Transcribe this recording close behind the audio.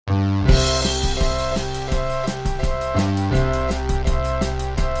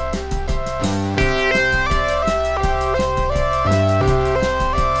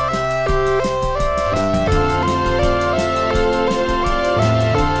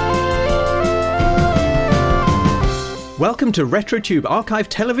Welcome to RetroTube Archive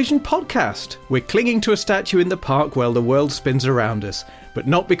Television Podcast. We're clinging to a statue in the park while the world spins around us, but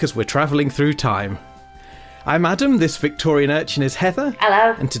not because we're travelling through time. I'm Adam, this Victorian urchin is Heather.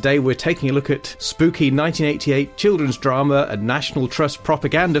 Hello. And today we're taking a look at spooky 1988 children's drama and National Trust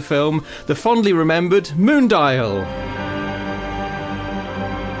propaganda film, the fondly remembered Moondial.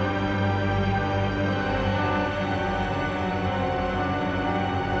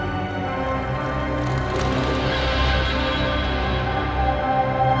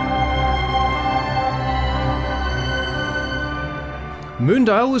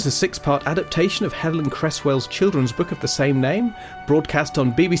 Moondial was a six-part adaptation of Helen Cresswell's children's book of the same name, broadcast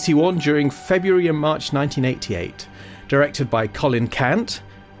on BBC One during February and March 1988. Directed by Colin Cant,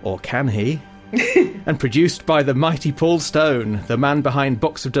 or can he? And produced by the mighty Paul Stone, the man behind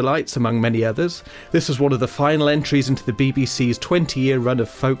Box of Delights, among many others. This was one of the final entries into the BBC's 20-year run of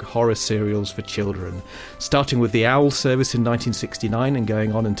folk horror serials for children, starting with The Owl Service in 1969 and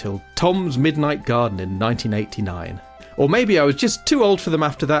going on until Tom's Midnight Garden in 1989. Or maybe I was just too old for them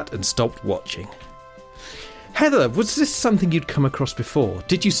after that and stopped watching. Heather, was this something you'd come across before?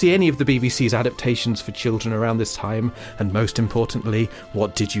 Did you see any of the BBC's adaptations for children around this time? And most importantly,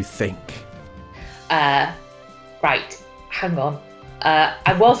 what did you think? Right, hang on.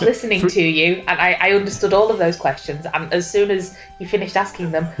 I was listening to you and I understood all of those questions, and as soon as you finished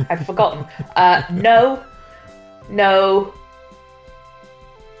asking them, I'd forgotten. No,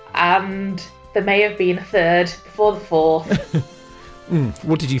 and there may have been a third before the fourth.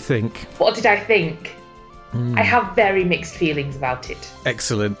 What did you think? What did I think? I have very mixed feelings about it.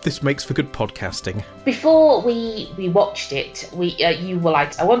 Excellent. This makes for good podcasting. Before we watched it, you were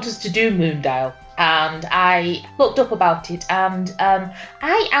like, I want us to do Moondial. And I looked up about it, and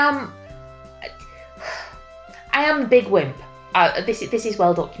I am a big wimp. This is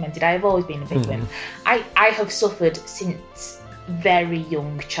well documented. I have always been a big wimp. I have suffered since very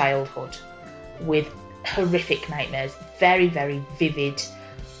young childhood with horrific nightmares, very, very vivid.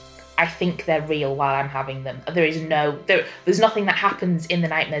 I think they're real while I'm having them. There's nothing that happens in the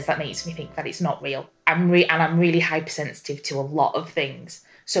nightmares that makes me think that it's not real. And I'm really hypersensitive to a lot of things.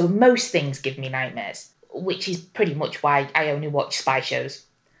 So most things give me nightmares, which is pretty much why I only watch spy shows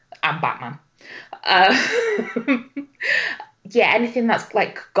and Batman. Yeah, anything that's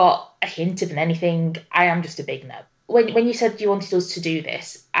like got a hint of anything, I am just a big no. When you said you wanted us to do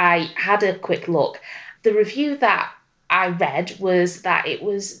this, I had a quick look. The review that I read was that it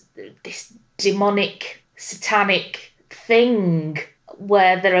was this demonic, satanic thing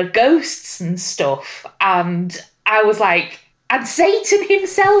where there are ghosts and stuff. And I was like, and Satan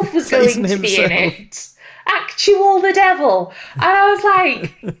himself was going to be in it. Actual the devil. And I was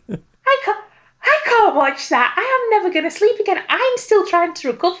like, I can't watch that. I am never going to sleep again. I'm still trying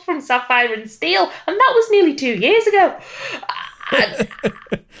to recover from Sapphire and Steel, and that was nearly 2 years ago.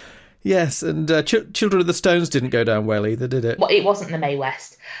 Yes, and Children of the Stones didn't go down well either, did it? Well, it wasn't the Mae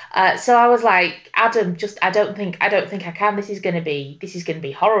West. So I was like, Adam, I don't think I can. This is going to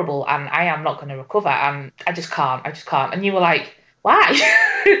be horrible, and I am not going to recover, and I just can't. And you were like, why?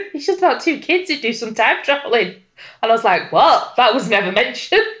 It's just about two kids who do some time traveling. And I was like, what? That was never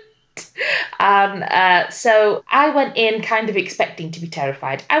mentioned. And so I went in kind of expecting to be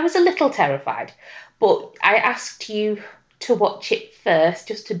terrified. I was a little terrified, but I asked you to watch it first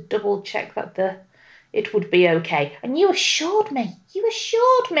just to double check that it would be okay. And you assured me.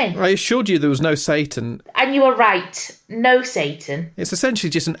 I assured you there was no Satan. And you were right. No Satan. It's essentially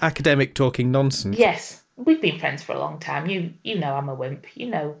just an academic talking nonsense. Yes. We've been friends for a long time. You know I'm a wimp. You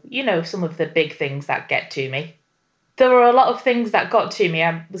know some of the big things that get to me. There were a lot of things that got to me.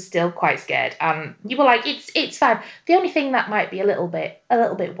 I was still quite scared. And you were like, it's fine. The only thing that might be a little bit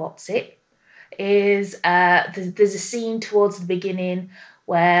what's it, is there's a scene towards the beginning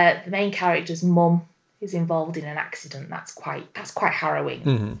where the main character's mum is involved in an accident. That's quite harrowing.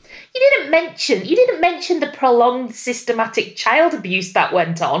 Mm-hmm. You didn't mention the prolonged systematic child abuse that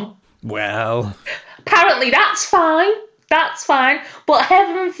went on. Well, apparently that's fine. That's fine, but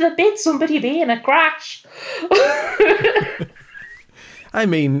heaven forbid somebody be in a crash. I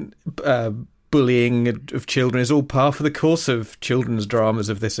mean, bullying of children is all par for the course of children's dramas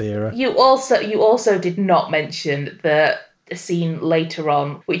of this era. You also did not mention the scene later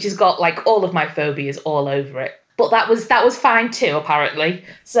on, which has got like all of my phobias all over it. But that was fine too, apparently.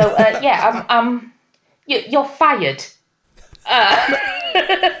 So yeah, you're fired.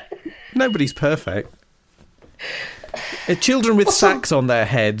 Nobody's perfect. Children with sacks on their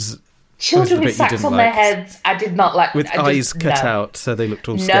heads. Children with sacks on their heads, I did not like. With eyes cut out, so they looked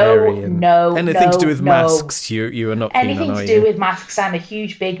all scary. Anything to do with masks, you are not keen on, are you? Anything to do with masks, I'm a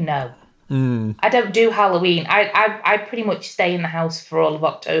huge big no. I don't do Halloween. I pretty much stay in the house for all of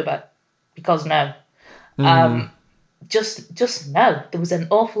October because no. Just no. There was an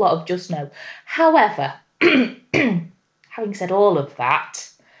awful lot of just no. However, having said all of that,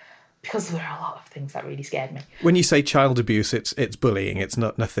 because there were a lot of things that really scared me. When you say child abuse, it's bullying. It's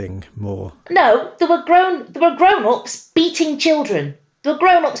not nothing more. No, there were grown-ups beating children. There were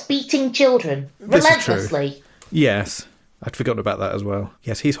grown-ups beating children relentlessly. Yes. I'd forgotten about that as well.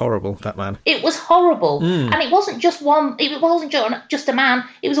 Yes, he's horrible, that man. It was horrible. And it wasn't just one, it wasn't just a man,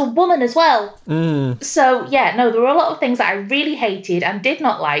 it was a woman as well. So, yeah, no, there were a lot of things that I really hated and did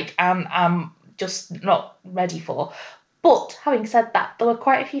not like and I'm just not ready for. But having said that, there were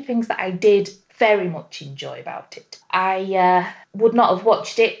quite a few things that I did very much enjoy about it. I would not have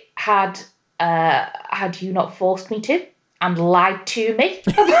watched it had you not forced me to and lied to me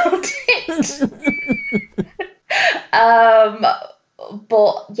about it.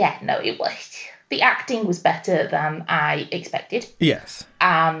 But yeah, no, it was, the acting was better than I expected. Yes.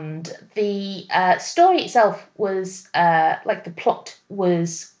 And the story itself was, the plot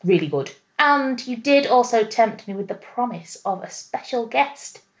was really good. And you did also tempt me with the promise of a special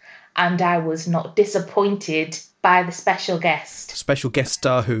guest. And I was not disappointed by the special guest. Special guest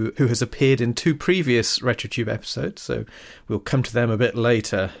star who has appeared in 2 previous RetroTube episodes, so we'll come to them a bit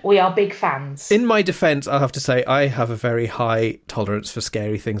later. We are big fans. In my defence, I'll have to say I have a very high tolerance for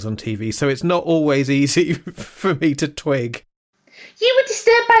scary things on TV, so it's not always easy for me to twig. You were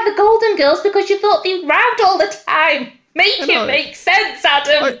disturbed by the Golden Girls because you thought they round all the time. Make sense,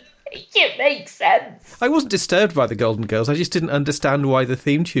 Adam. It makes sense. I wasn't disturbed by the Golden Girls. I just didn't understand why the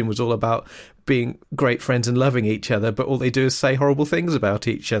theme tune was all about being great friends and loving each other, but all they do is say horrible things about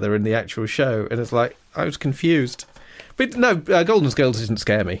each other in the actual show. And it's like, I was confused. But no, Golden Girls didn't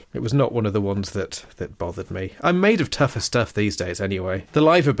scare me. It was not one of the ones that bothered me. I'm made of tougher stuff these days anyway. The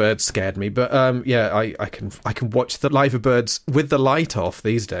Liver Birds scared me, but I can watch the Liver Birds with the light off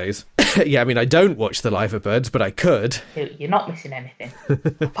these days. Yeah, I mean, I don't watch the Liver Birds, but I could. You're not missing anything,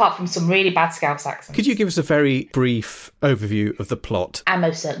 apart from some really bad Scouse accents. Could you give us a very brief overview of the plot? I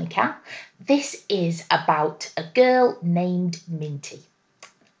most certainly can. This is about a girl named Minty,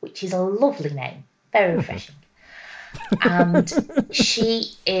 which is a lovely name, very refreshing. And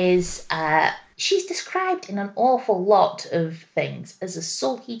she is she's described in an awful lot of things as a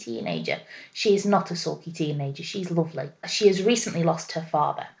sulky teenager. She is not a sulky teenager. She's lovely. She has recently lost her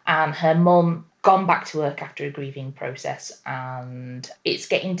father and her mum gone back to work after a grieving process, and it's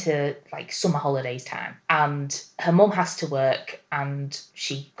getting to like summer holidays time and her mum has to work and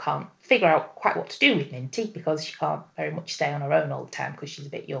she can't figure out quite what to do with Minty because she can't very much stay on her own all the time because she's a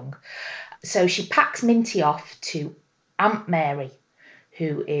bit young. So she packs Minty off to Aunt Mary,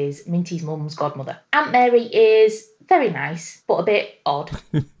 who is Minty's mum's godmother. Aunt Mary is very nice, but a bit odd.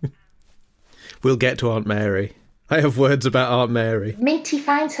 We'll get to Aunt Mary. I have words about Aunt Mary. Minty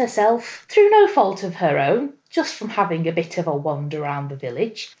finds herself, through no fault of her own, just from having a bit of a wander around the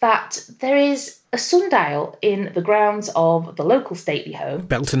village, that there is a sundial in the grounds of the local stately home.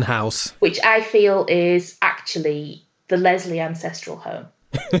 Belton House. Which I feel is actually the Leslie ancestral home.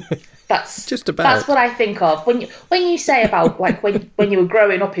 That's just about. That's what I think of when you say about like when you were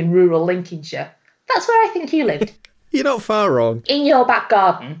growing up in rural Lincolnshire. That's where I think you lived. You're not far wrong. In your back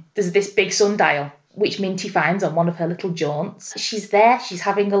garden, there's this big sundial which Minty finds on one of her little jaunts. She's there, she's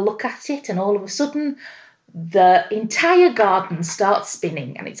having a look at it, and all of a sudden, the entire garden starts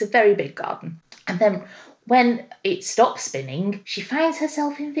spinning, and it's a very big garden. And then when it stops spinning, she finds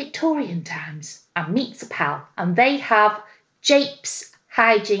herself in Victorian times and meets a pal, and they have japes,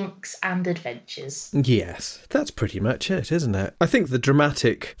 hijinks and adventures. Yes, that's pretty much it, isn't it? I think the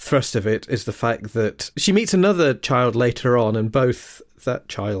dramatic thrust of it is the fact that she meets another child later on, and both that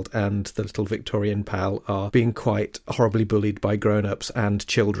child and the little Victorian pal are being quite horribly bullied by grown-ups and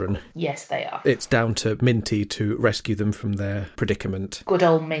children. Yes, they are. It's down to Minty to rescue them from their predicament. Good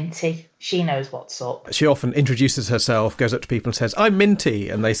old Minty. She knows what's up. She often introduces herself, goes up to people and says, "I'm Minty,"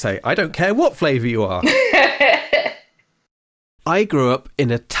 and they say, "I don't care what flavour you are." I grew up in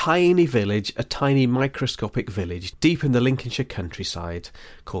a tiny village, a tiny microscopic village, deep in the Lincolnshire countryside,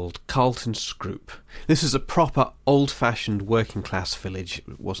 called Carlton Scroop. This is a proper old-fashioned working-class village.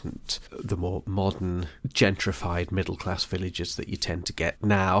 It wasn't the more modern, gentrified middle-class villages that you tend to get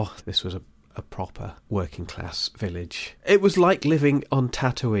now. This was a proper working-class village. It was like living on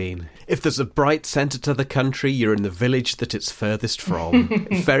Tatooine. If there's a bright centre to the country, you're in the village that it's furthest from.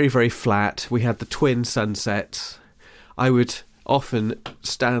 Very, very flat. We had the twin sunsets. I would often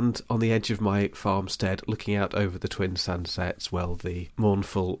stand on the edge of my farmstead looking out over the twin sunsets while the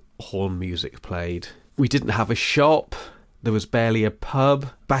mournful horn music played. We didn't have a shop. There was barely a pub.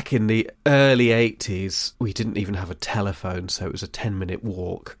 Back in the early 80s, we didn't even have a telephone, so it was a 10-minute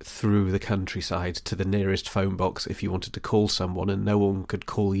walk through the countryside to the nearest phone box if you wanted to call someone, and no one could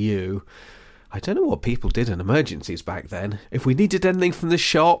call you. I don't know what people did in emergencies back then. If we needed anything from the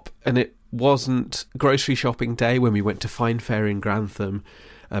shop, and it wasn't grocery shopping day when we went to Fine Fair in Grantham,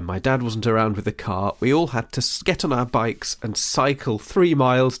 and my dad wasn't around with the car, we all had to get on our bikes and cycle 3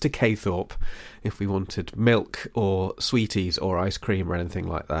 miles to Caythorpe if we wanted milk or sweeties or ice cream or anything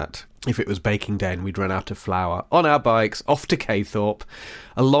like that. If it was baking day and we'd run out of flour, on our bikes, off to Caythorpe,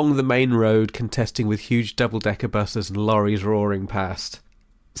 along the main road, contesting with huge double-decker buses and lorries roaring past.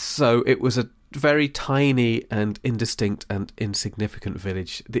 So it was a very tiny and indistinct and insignificant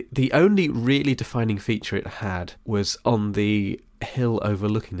village. The only really defining feature it had was on the hill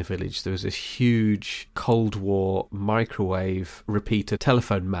overlooking the village. There was this huge Cold War microwave repeater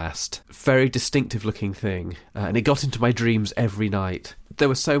telephone mast. Very distinctive looking thing. And it got into my dreams every night. There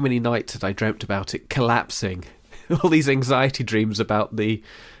were so many nights that I dreamt about it collapsing. All these anxiety dreams about the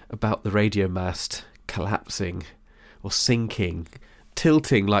radio mast collapsing or sinking,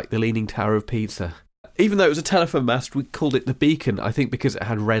 tilting like the Leaning Tower of Pisa. Even though it was a telephone mast, we called it the Beacon, I think because it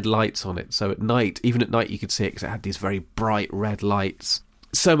had red lights on it. So at night, even at night, you could see it because it had these very bright red lights.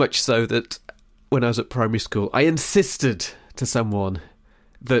 So much so that when I was at primary school, I insisted to someone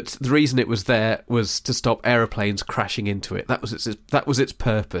that the reason it was there was to stop aeroplanes crashing into it. That was its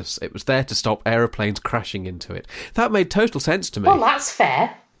purpose. It was there to stop aeroplanes crashing into it. That made total sense to me. Well, that's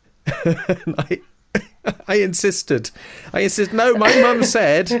fair. I insisted. No, my mum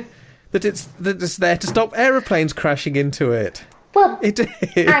said that it's there to stop aeroplanes crashing into it. Well, it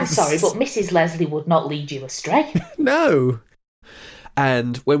is. I'm sorry, but Mrs. Leslie would not lead you astray. No.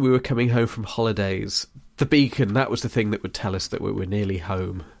 And when we were coming home from holidays, the Beacon, that was the thing that would tell us that we were nearly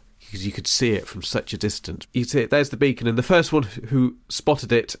home, because you could see it from such a distance. You'd see it, there's the Beacon, and the first one who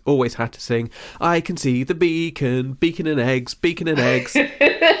spotted it always had to sing, "I can see the beacon, beacon and eggs, beacon and eggs."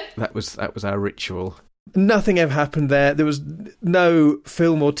 That was our ritual. Nothing ever happened there. There was no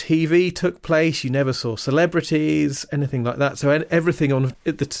film or TV took place. You never saw celebrities, anything like that. So everything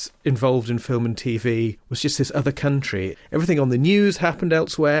that's involved in film and TV was just this other country. Everything on the news happened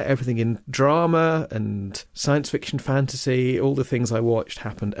elsewhere. Everything in drama and science fiction, fantasy, all the things I watched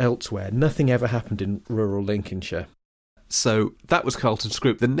happened elsewhere. Nothing ever happened in rural Lincolnshire. So that was Carlton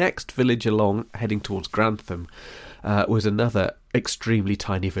Scroop. The next village along, heading towards Grantham, was another extremely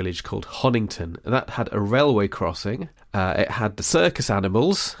tiny village called Honington. And that had a railway crossing. It had the circus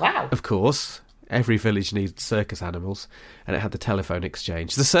animals. Wow. Of course. Every village needs circus animals. And it had the telephone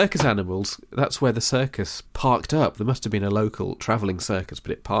exchange. The circus animals, that's where the circus parked up. There must have been a local travelling circus,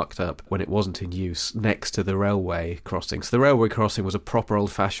 but it parked up when it wasn't in use next to the railway crossing. So the railway crossing was a proper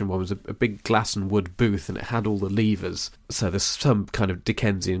old-fashioned one. It was a big glass and wood booth, and it had all the levers. So there's some kind of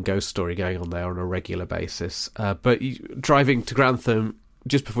Dickensian ghost story going on there on a regular basis. But driving to Grantham,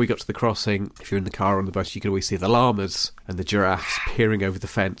 just before we got to the crossing, if you're in the car or on the bus, you could always see the llamas and the giraffes peering over the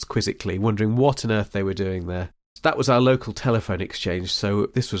fence quizzically, wondering what on earth they were doing there. That was our local telephone exchange, so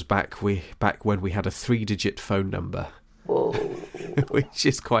this was back when we had a 3-digit phone number. Whoa. Which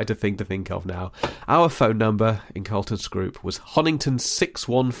is quite a thing to think of now. Our phone number in Carlton Scroop was Honington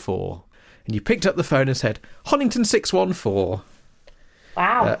 614. And you picked up the phone and said, Honington 614.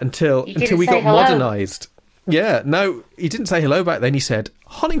 Wow. Until we got modernised. Yeah, no, he didn't say hello back then. He said,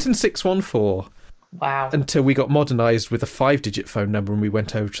 Honington 614. Wow. Until we got modernised with a 5-digit phone number and we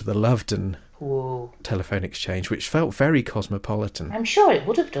went over to the Lovedon Whoa. telephone exchange, which felt very cosmopolitan. I'm sure it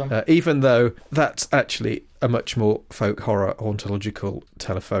would have done. Even though that's actually a much more folk horror hauntological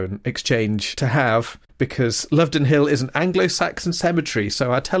telephone exchange to have, because Lovedon Hill is an Anglo-Saxon cemetery,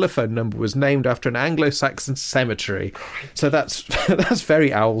 so our telephone number was named after an Anglo-Saxon cemetery. So that's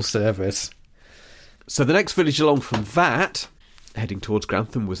very owl service. So the next village along from that, heading towards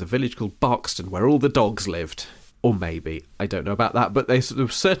Grantham, was a village called Barkston, where all the dogs lived. Or maybe, I don't know about that, but there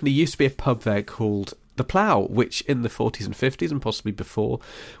certainly used to be a pub there called The Plough, which in the 40s and 50s, and possibly before,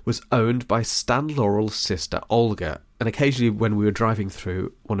 was owned by Stan Laurel's sister Olga. And occasionally when we were driving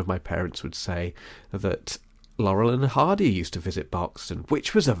through, one of my parents would say that Laurel and Hardy used to visit Barkston,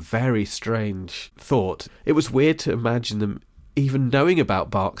 which was a very strange thought. It was weird to imagine them even knowing about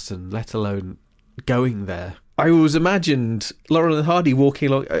Barkston, let alone going there. I always imagined Laurel and Hardy walking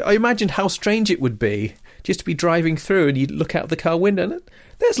along. I imagined how strange it would be just to be driving through and you look out the car window and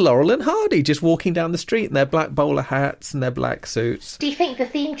there's Laurel and Hardy just walking down the street in their black bowler hats and their black suits. Do you think the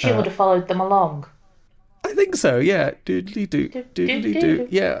theme tune would have followed them along? I think so, yeah. Doodly-doo, doodly-doo.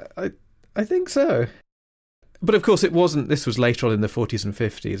 Yeah, I think so. But of course it wasn't, this was later on in the 40s and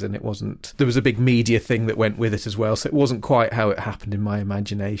 50s, and it wasn't, there was a big media thing that went with it as well, so it wasn't quite how it happened in my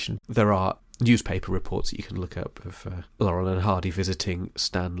imagination. There are newspaper reports that you can look up of Laurel and Hardy visiting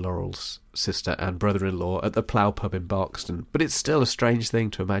Stan Laurel's sister and brother-in-law at the Plough pub in Barkston, but it's still a strange thing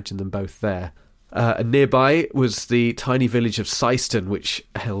to imagine them both there. And nearby was the tiny village of Syston, which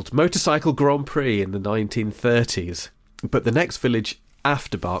held motorcycle Grand Prix in the 1930s. But the next village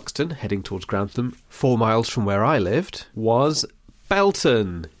after Barkston, heading towards Grantham, 4 miles from where I lived, was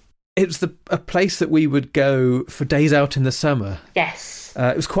Belton. It was a place that we would go for days out in the summer. Yes.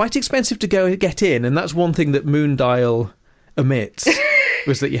 It was quite expensive to go get in, and that's one thing that Moondial omits,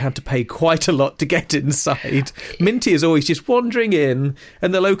 was that you had to pay quite a lot to get inside. Minty is always just wandering in,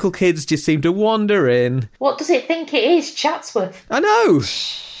 and the local kids just seem to wander in. What does it think it is, Chatsworth? I know!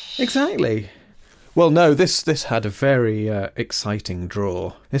 Exactly. Well, no, this had a very exciting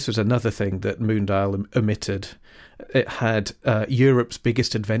draw. This was another thing that Moondial omitted. It had Europe's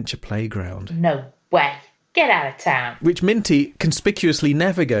biggest adventure playground. No way. Get out of town. Which Minty conspicuously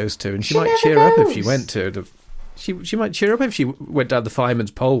never goes to, and she might cheer up if she went to. She might cheer up if she went down the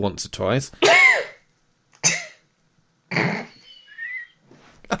fireman's pole once or twice.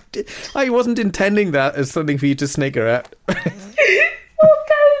 I wasn't intending that as something for you to snigger at. Oh,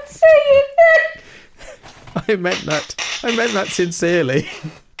 don't say it. I meant that sincerely.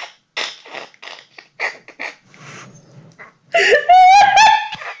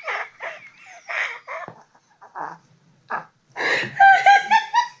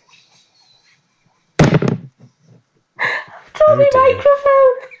 Drop my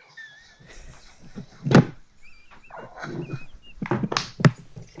microphone.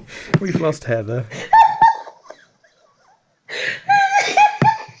 We've lost Heather.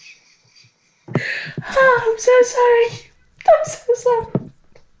 Oh, I'm so sorry. I'm so sorry.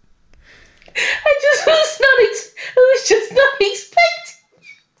 I was just not expecting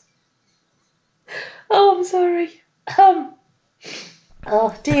it. Oh, I'm sorry.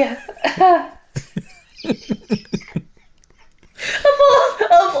 Oh dear.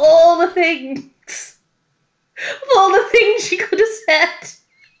 Of all the things. Of all the things you could have said.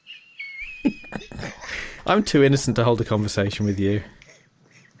 I'm too innocent to hold a conversation with you.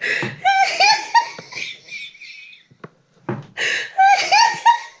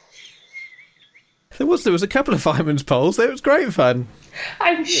 There was a couple of fireman's poles. It was great fun.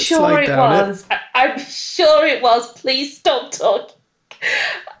 I'm sure it was. I'm sure it was. Please stop talking.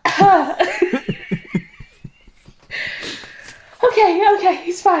 Okay,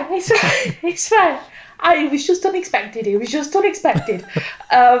 it's fine. It's fine. It was just unexpected.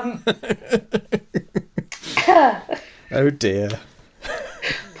 Oh dear.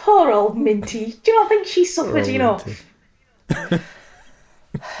 Poor old Minty. Do you not think she suffered enough?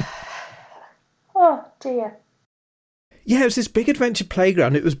 Oh dear. Yeah, it was this big adventure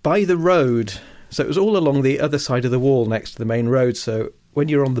playground. It was by the road. So it was all along the other side of the wall next to the main road. So when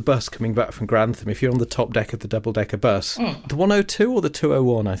you're on the bus coming back from Grantham, if you're on the top deck of the double-decker bus, the 102 or the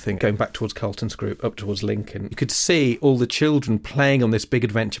 201, I think, going back towards Carlton Scroop, up towards Lincoln, you could see all the children playing on this big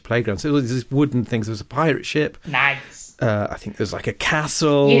adventure playground. So there was these wooden things. There was a pirate ship. Nice. I think there's like a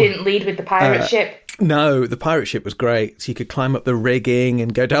castle. You didn't lead with the pirate ship? No, the pirate ship was great. So you could climb up the rigging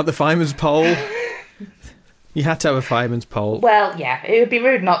and go down the fireman's pole. You had to have a fireman's pole. Well, yeah, it would be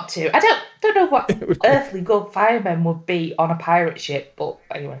rude not to. I don't know what earthly good firemen would be on a pirate ship, but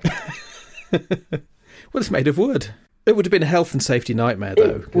anyway. Well, it's made of wood. It would have been a health and safety nightmare,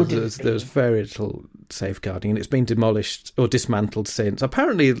 though. There was very little safeguarding, and it's been demolished or dismantled since.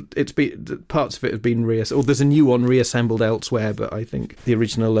 Apparently, parts of it have been or there's a new one reassembled elsewhere, but I think the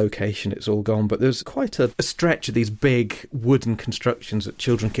original location, it's all gone. But there's quite a stretch of these big wooden constructions that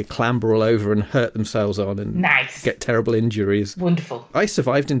children could clamber all over and hurt themselves on and get terrible injuries. Wonderful. I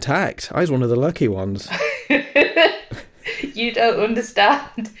survived intact. I was one of the lucky ones. You don't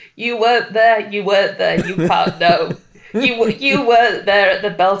understand. You weren't there. You can't know. You weren't there at the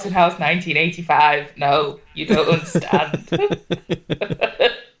Belton House 1985. No, you don't understand.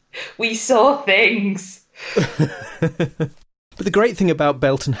 We saw things. But the great thing about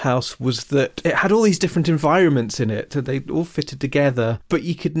Belton House was that it had all these different environments in it. They all fitted together. But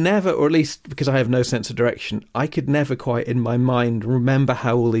you could never, or at least because I have no sense of direction, I could never quite in my mind remember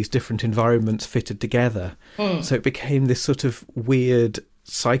how all these different environments fitted together. So it became this sort of weird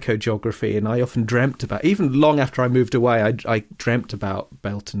psychogeography, and I often dreamt about, even long after I moved away, I dreamt about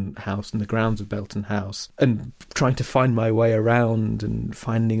Belton House and the grounds of Belton House, and trying to find my way around and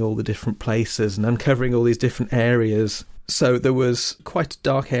finding all the different places and uncovering all these different areas. So there was quite a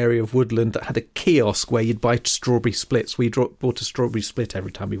dark area of woodland that had a kiosk where you'd buy strawberry splits. We bought a strawberry split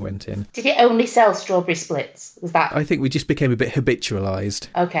every time we went in. Did it only sell strawberry splits? Was that? I think we just became a bit habitualised.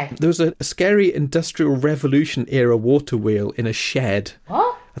 Okay. There was a scary Industrial Revolution era water wheel in a shed.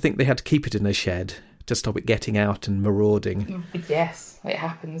 What? I think they had to keep it in a shed to stop it getting out and marauding. Yes, it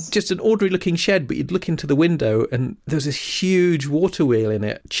happens. Just an ordinary looking shed, but you'd look into the window and there was this huge water wheel in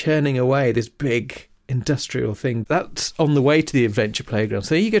it, churning away this big industrial thing. That's on the way to the adventure playground.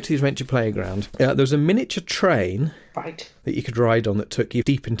 So you go to the adventure playground. There was a miniature train that you could ride on that took you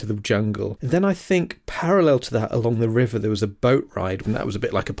deep into the jungle. And then I think parallel to that, along the river, there was a boat ride, and that was a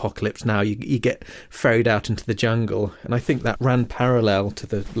bit like Apocalypse Now. You get ferried out into the jungle, and I think that ran parallel to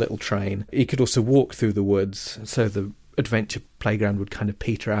the little train. You could also walk through the woods, so the adventure playground would kind of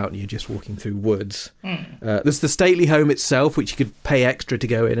peter out and you're just walking through woods. There's the stately home itself, which you could pay extra to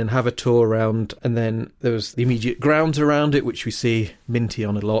go in and have a tour around, and then there was the immediate grounds around it, which we see Minty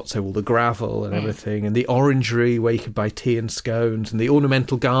on a lot, so all the gravel and everything, and the orangery where you could buy tea and scones, and the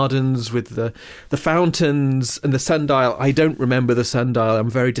ornamental gardens with the fountains and the sundial. I don't remember the sundial. I'm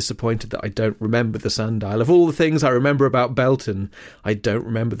very disappointed that I don't remember the sundial. Of all the things I remember about Belton, I don't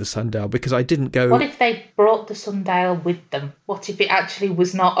remember the sundial because I didn't go... What if they brought the sundial with them? What if it actually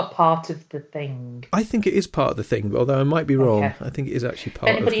was not a part of the thing? I think it is part of the thing, although I might be wrong. Okay. I think it is actually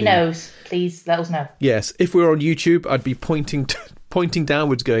part of the... If anybody knows, please let us know. Yes, if we were on YouTube, I'd be pointing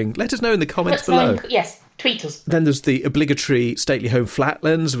downwards going, let us know in the comments below. Yes, tweet us. Then there's the obligatory stately home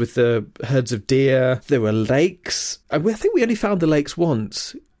flatlands with the herds of deer. There were lakes. I think we only found the lakes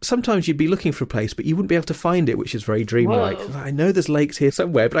once. Sometimes you'd be looking for a place, but you wouldn't be able to find it, which is very dreamlike. Whoa. I know there's lakes here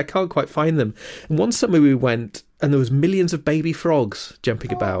somewhere, but I can't quite find them. And one summer we went, and there was millions of baby frogs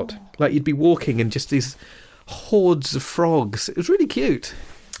jumping about. Like you'd be walking and just these hordes of frogs. It was really cute.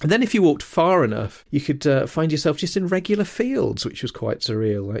 And then if you walked far enough, you could find yourself just in regular fields, which was quite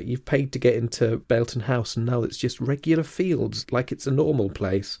surreal. Like you've paid to get into Belton House, and now it's just regular fields, like it's a normal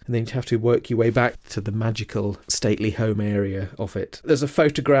place. And then you'd have to work your way back to the magical stately home area of it. There's a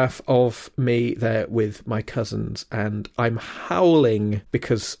photograph of me there with my cousins, and I'm howling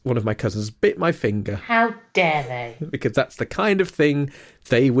because one of my cousins bit my finger. How dare they? Because that's the kind of thing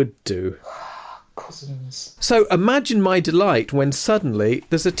they would do. Cousins. So imagine my delight when suddenly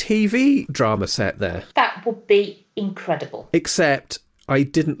there's a TV drama set there. That would be incredible. Except I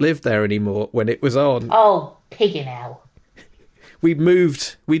didn't live there anymore when it was on. Oh, piggin' hell. We'd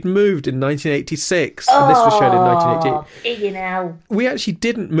moved in 1986, and this was shown in 1988. Piggin' hell. We actually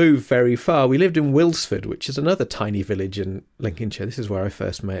didn't move very far. We lived in Wilsford, which is another tiny village in Lincolnshire. This is where I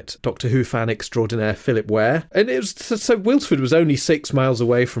first met Doctor Who fan extraordinaire Philip Ware. And it was so Wilsford was only 6 miles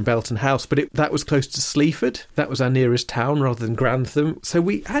away from Belton House, but that was close to Sleaford. That was our nearest town rather than Grantham. So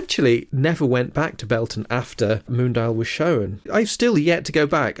we actually never went back to Belton after Moondial was shown. I've still yet to go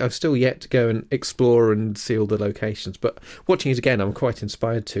back. I've still yet to go and explore and see all the locations. But watching it again, I'm quite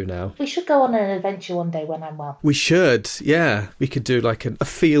inspired to now. We should go on an adventure one day when I'm well. We should, yeah. We could do like a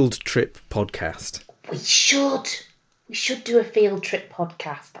field trip podcast. We should do a field trip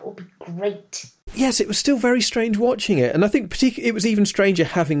podcast. That would be great. Yes, it was still very strange watching it. And I think it was even stranger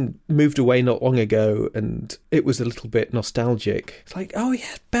having moved away not long ago, and it was a little bit nostalgic. It's like, oh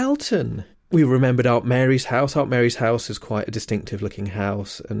yeah, Belton. We remembered Aunt Mary's house. Aunt Mary's house is quite a distinctive-looking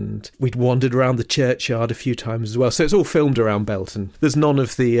house, and we'd wandered around the churchyard a few times as well. So it's all filmed around Belton. There's none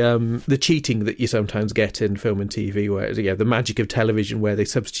of the cheating that you sometimes get in film and TV, where the magic of television, where they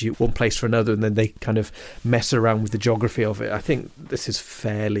substitute one place for another and then they kind of mess around with the geography of it. I think this is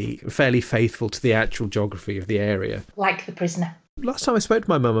fairly faithful to the actual geography of the area. Like The Prisoner. Last time I spoke to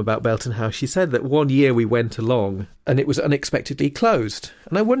my mum about Belton House, she said that one year we went along and it was unexpectedly closed.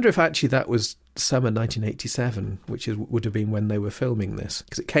 And I wonder if actually that was summer 1987, which would have been when they were filming this.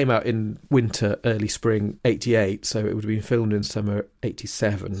 Because it came out in winter, early spring 88, so it would have been filmed in summer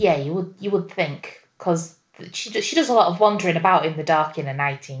 87. Yeah, you would think, because she does a lot of wandering about in the dark in a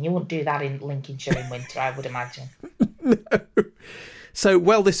nightie. You wouldn't do that in Lincolnshire in winter, I would imagine. No. So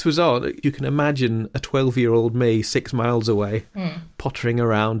while this was on, you can imagine a 12-year-old me 6 miles away, pottering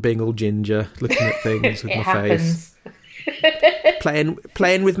around, being all ginger, looking at things with my face.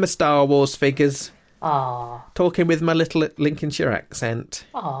 Playing with my Star Wars figures. Aww. Talking with my little Lincolnshire accent.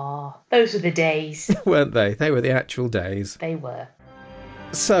 Aww. Those were the days. Weren't they? They were the actual days. They were.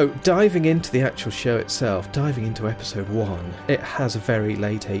 So, diving into the actual show itself, diving into episode 1, it has a very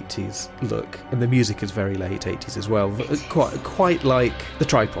late 80s look, and the music is very late 80s as well, quite like the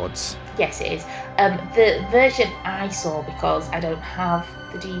Tripods. Yes, it is. The version I saw, because I don't have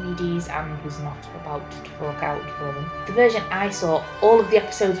the DVDs and was not about to fork out for them, the version I saw, all of the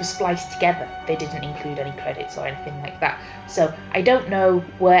episodes were spliced together. They didn't include any credits or anything like that. So I don't know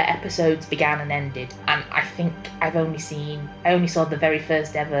where episodes began and ended, and I think I only saw the very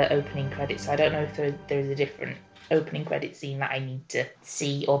first ever opening credits, so I don't know if there is a different opening credit scene that I need to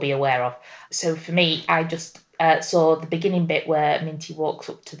see or be aware of. So for me, I just saw the beginning bit where Minty walks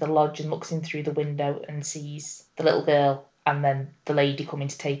up to the lodge and looks in through the window and sees the little girl and then the lady coming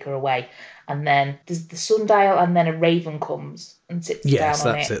to take her away. And then there's the sundial, and then a raven comes and sits down on it. Yes,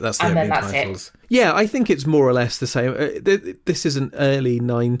 that's it. That's the opening titles. Yeah, I think it's more or less the same. This is an early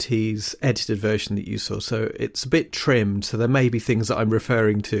 90s edited version that you saw, so it's a bit trimmed. So there may be things that I'm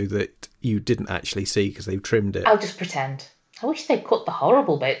referring to that you didn't actually see because they've trimmed it. I'll just pretend. I wish they'd cut the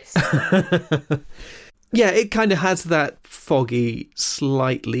horrible bits. Yeah, it kind of has that foggy,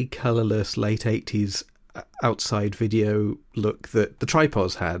 slightly colourless late 80s outside video look that the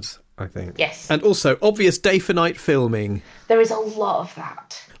Tripods had, I think. Yes. And also, obvious day for night filming. There is a lot of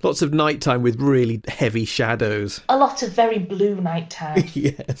that. Lots of nighttime with really heavy shadows. A lot of very blue nighttime.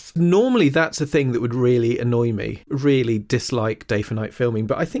 Yes. Normally that's a thing that would really annoy me. Really dislike day for night filming.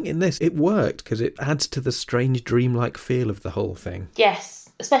 But I think in this, it worked because it adds to the strange dreamlike feel of the whole thing. Yes.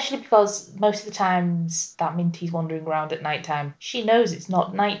 Especially because most of the times that Minty's wandering around at nighttime, she knows it's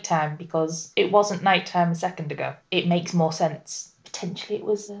not nighttime because it wasn't nighttime a second ago. It makes more sense. Potentially it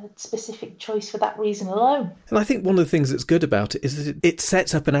was a specific choice for that reason alone. And I think one of the things that's good about it is that it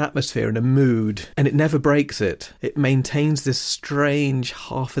sets up an atmosphere and a mood, and it never breaks it. It maintains this strange,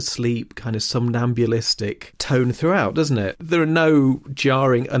 half-asleep, kind of somnambulistic tone throughout, doesn't it? There are no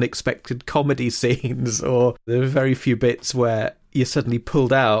jarring, unexpected comedy scenes, or there are very few bits where you're suddenly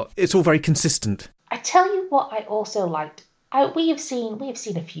pulled out. It's all very consistent. I tell you what I also liked. We have seen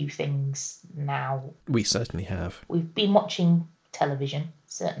a few things now. We certainly have. We've been watching television,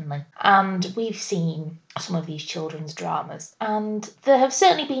 certainly. And we've seen some of these children's dramas. And there have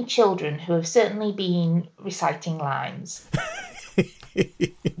certainly been children who have certainly been reciting lines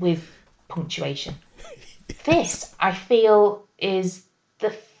with punctuation. This, I feel, is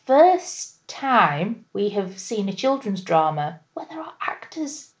the first time we have seen a children's drama where there are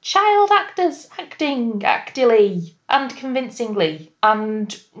child actors, acting actively and convincingly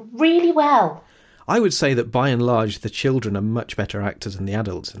and really well. I would say that by and large the children are much better actors than the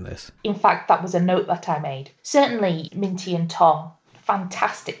adults in this. In fact, that was a note that I made. Certainly Minty and Tom,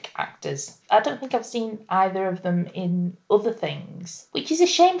 fantastic actors. I don't think I've seen either of them in other things, which is a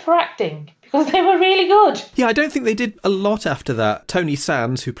shame for acting, because they were really good. Yeah, I don't think they did a lot after that. Tony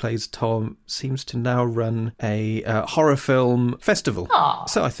Sands, who plays Tom, seems to now run a horror film festival. Aww.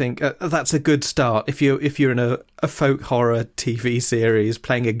 So I think that's a good start. If you're in a folk horror TV series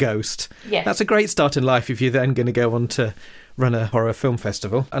playing a ghost, yes, that's a great start in life if you're then going to go on to run a horror film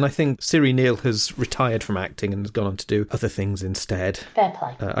festival. And I think Ciri Neal has retired from acting and has gone on to do other things instead. Fair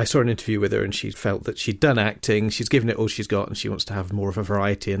play. I saw an interview with her and she felt that she'd done acting, she's given it all she's got, and she wants to have more of a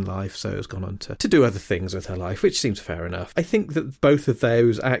variety in life, so has gone on to do other things with her life, which seems fair enough. I think that both of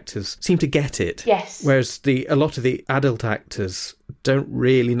those actors seem to get it. Yes. Whereas a lot of the adult actors don't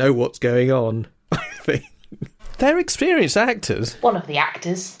really know what's going on, I think. They're experienced actors. One of the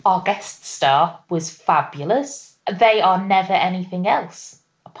actors, our guest star, was fabulous. They are never anything else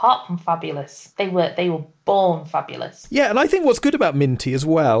apart from fabulous. They were born fabulous. Yeah, and I think what's good about Minty as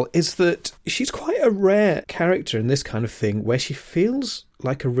well is that she's quite a rare character in this kind of thing where she feels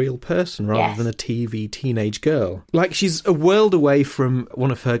like a real person rather than a TV teenage girl. Like she's a world away from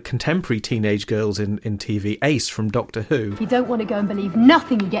one of her contemporary teenage girls in TV, Ace from Doctor Who. You don't want to go and believe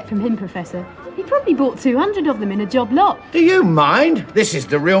nothing you get from him, Professor. He probably bought 200 of them in a job lot. Do you mind? This is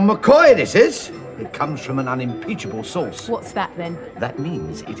the real McCoy, this is. It comes from an unimpeachable source. What's that then? That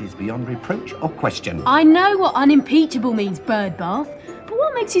means it is beyond reproach or question. I know what unimpeachable means, Birdbath. But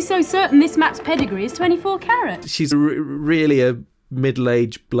what makes you so certain this map's pedigree is 24 carat? She's really a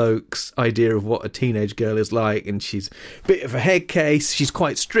middle-aged bloke's idea of what a teenage girl is like, and she's a bit of a head case. She's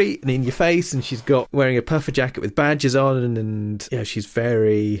quite street and in your face, and she's wearing a puffer jacket with badges on, and she's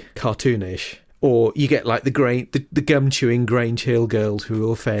very cartoonish. Or you get like the gum-chewing Grange Hill girls who are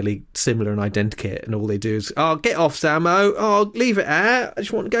all fairly similar and identikit, and all they do is, oh, get off, Samo. Oh, leave it out. I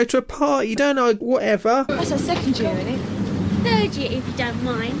just want to go to a party. Don't know, whatever. That's our second year, isn't it? Third year, if you don't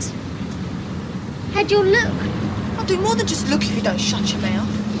mind. How'd you look? I'll do more than just look if you don't shut your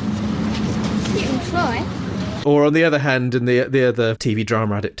mouth. You can try. Or on the other hand, in the other TV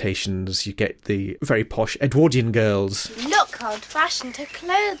drama adaptations, you get the very posh Edwardian girls. Look how old-fashioned her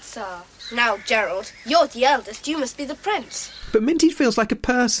clothes are. Now, Gerald, you're the eldest. You must be the prince. But Minty feels like a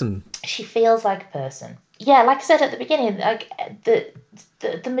person. She feels like a person. Yeah, like I said at the beginning, like the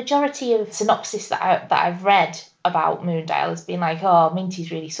majority of synopsis that I've read about Moondial has been like, oh, Minty's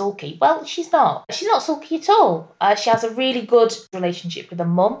really sulky. Well, she's not. She's not sulky at all. She has a really good relationship with her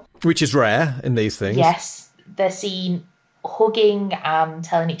mum. Which is rare in these things. Yes, they're seen hugging and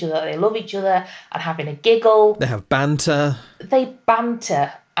telling each other that they love each other and having a giggle. They have banter. They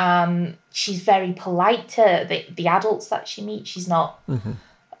banter. She's very polite to the adults that she meets. She's not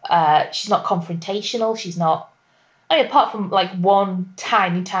confrontational. She's not, I mean, apart from like one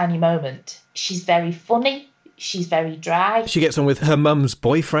tiny moment, she's very funny. She's very dry. She gets on with her mum's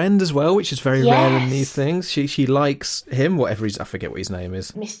boyfriend as well, which is very rare in these things. She likes him, whatever I forget what his name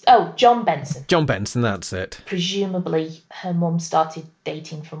is. John Benson. John Benson, that's it. Presumably her mum started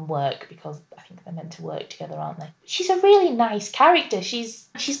dating from work because I think they're meant to work together, aren't they? She's a really nice character. She's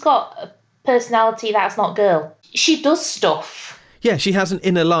got a personality that's not girl. She does stuff. Yeah, she has an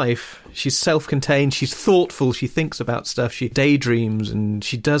inner life. She's self-contained, she's thoughtful, she thinks about stuff, she daydreams, and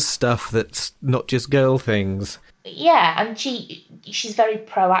she does stuff that's not just girl things. Yeah, and she's very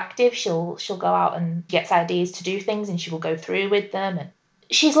proactive. She'll go out and gets ideas to do things, and she will go through with them. And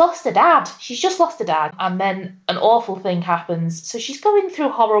she's lost her dad. She's just lost her dad, and then an awful thing happens. So she's going through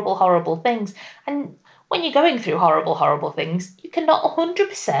horrible things. And when you're going through horrible things, you cannot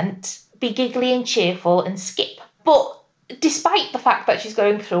 100% be giggly and cheerful and skip. But despite the fact that she's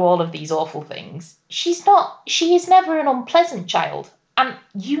going through all of these awful things, she is never an unpleasant child. And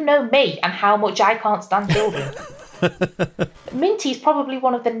you know me and how much I can't stand children. Minty's probably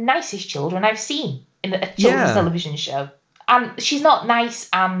one of the nicest children I've seen in a children's television show. And she's not nice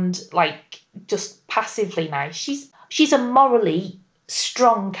and, like, just passively nice. She's a morally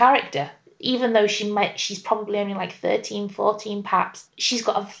strong character. Even though she's probably only like 13, 14 perhaps, she's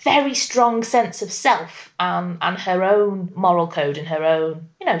got a very strong sense of self and her own moral code and her own,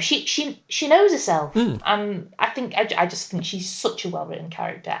 she knows herself. And I just think she's such a well-written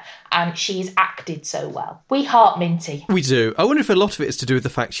character and she's acted so well. We heart Minty. We do. I wonder if a lot of it is to do with the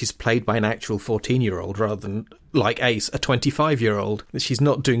fact she's played by an actual 14-year-old rather than, like Ace, a 25-year-old. She's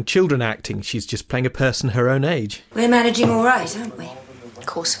not doing children acting, she's just playing a person her own age. We're managing all right, aren't we? Of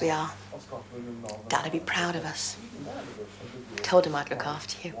course we are. Dad'd be proud of us. Told him I'd look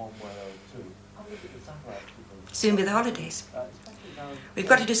after you. Soon be the holidays. We've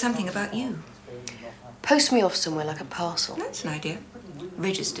got to do something about you. Post me off somewhere like a parcel. That's an idea.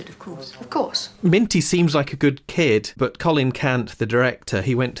 Registered, of course. Of course. Minty seems like a good kid, but Colin Cant, the director,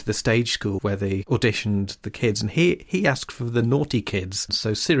 he went to the stage school where they auditioned the kids, and he asked for the naughty kids.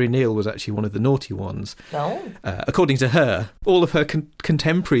 So Ciri Neal was actually one of the naughty ones. No. According to her, all of her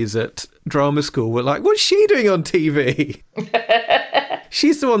contemporaries at drama school were like, what's she doing on TV?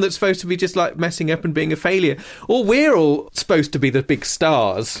 She's the one that's supposed to be just like messing up and being a failure. Or we're all supposed to be the big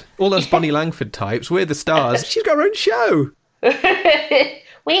stars. All those Bonnie Langford types, we're the stars. She's got her own show.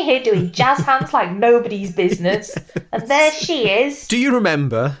 We're here doing jazz hands like nobody's business. And there she is. Do you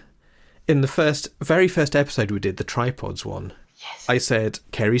remember in the very first episode we did, the Tripods one? Yes. I said,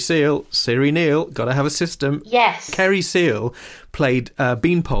 Kerry Seal, Ciri Neal, gotta have a system. Yes. Kerry Seal played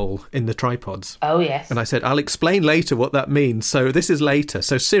Beanpole in the Tripods. Oh, yes. And I said, I'll explain later what that means. So this is later.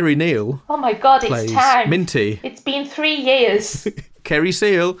 So Ciri Neal. Oh my God, it's time. Minty. It's been 3 years. Kerry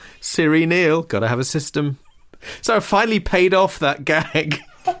Seal, Ciri Neal, gotta have a system. So I finally paid off that gag.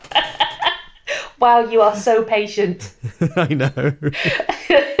 Wow, you are so patient. I know.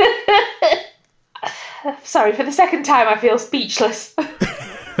 Sorry, for the second time I feel speechless.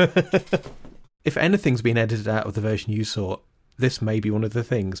 If anything's been edited out of the version you saw, this may be one of the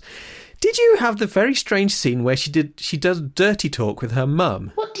things. Did you have the very strange scene where she does dirty talk with her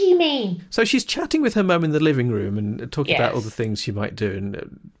mum? What do you mean? So she's chatting with her mum in the living room and talking about all the things she might do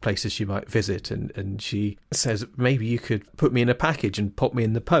and places she might visit, and she says, maybe you could put me in a package and pop me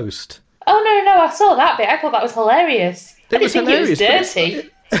in the post. Oh, no, I saw that bit. I thought that was hilarious. It was hilarious. It was dirty.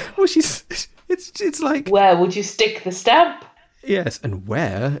 Well, it's like... Where would you stick the stamp? Yes, and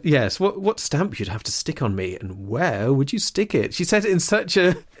where? Yes, what stamp you'd have to stick on me, and where would you stick it? She said it in such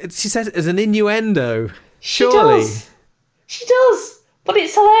a... She said it as an innuendo. Surely. She does. But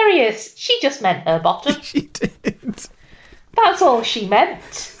it's hilarious. She just meant her bottom. She did. That's all she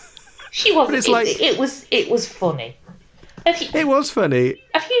meant. She wasn't... It's like... It was funny. It was funny.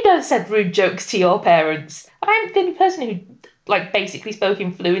 Have you never said rude jokes to your parents? I'm the only person who, like, basically spoke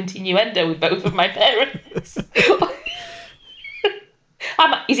in fluent innuendo with both of my parents.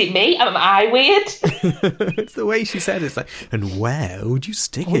 Is it me? Am I weird? It's the way she said it. It's like, and where would you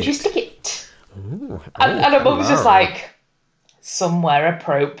stick it? Would you stick it? Ooh, and her mum's just like, Somewhere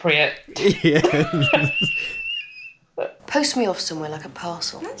appropriate. Yeah. Post me off somewhere like a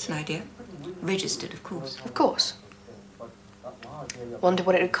parcel. That's an idea. Registered, of course. Of course. Wonder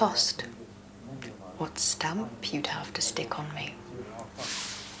what it would cost. What stamp you'd have to stick on me.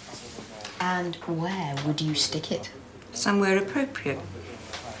 And where would you stick it? Somewhere appropriate.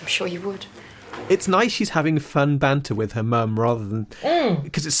 I'm sure you would. It's nice she's having fun banter with her mum rather than...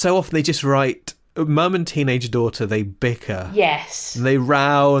 Because it's so often they just write... Mum and teenage daughter, they bicker. Yes. And they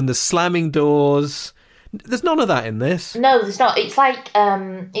row and the slamming doors. There's none of that in this. No, there's not. It's like,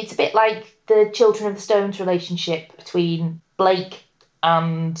 it's a bit like the Children of the Stones relationship between Blake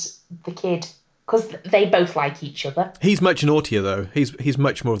and the kid. Because they both like each other. He's much naughtier, though. He's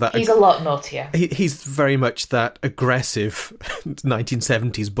much more of that... He's a lot naughtier. He's very much that aggressive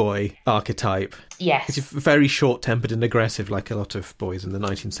 1970s boy archetype. Yes. He's very short-tempered and aggressive, like a lot of boys in the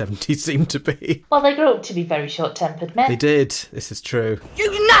 1970s seem to be. Well, they grew up to be very short-tempered men. They did. This is true.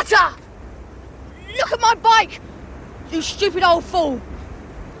 You nutter! Look at my bike! You stupid old fool!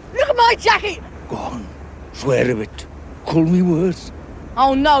 Look at my jacket! Go on, swear a bit. Call me words.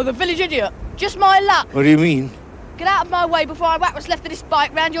 Oh no, the village idiot! Just my luck! What do you mean? Get out of my way before I whack what's left of this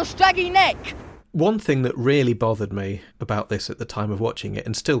bike round your straggy neck! One thing that really bothered me about this at the time of watching it,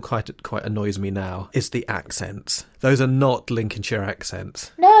 and still quite annoys me now, is the accents. Those are not Lincolnshire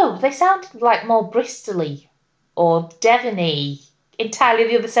accents. No, they sounded like more Bristol-y or Devon-y, entirely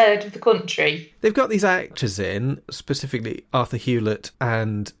the other side of the country. They've got these actors in, specifically Arthur Hewlett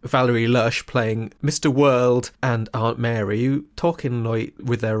and Valerie Lush playing Mr. World and Aunt Mary, who talking like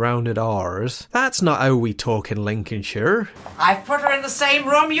with their rounded R's. That's not how we talk in Lincolnshire. I've put her in the same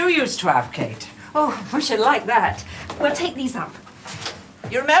room you used to have, Kate. Oh, I should like that. We'll take these up.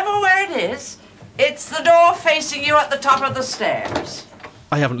 You remember where it is? It's the door facing you at the top of the stairs.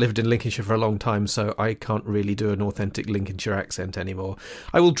 I haven't lived in Lincolnshire for a long time, so I can't really do an authentic Lincolnshire accent anymore.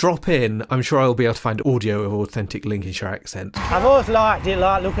 I will drop in. I'm sure I'll be able to find audio of authentic Lincolnshire accent. I've always liked it,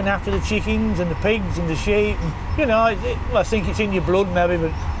 like looking after the chickens and the pigs and the sheep. And, you know, I think it's in your blood maybe,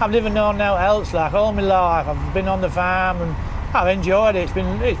 but I've never known no else. Like all my life, I've been on the farm and I've enjoyed it.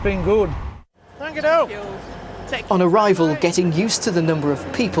 It's been good. Thank you. On arrival, getting used to the number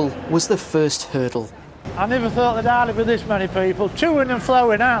of people was the first hurdle. I never thought there'd hardly be this many people, toing and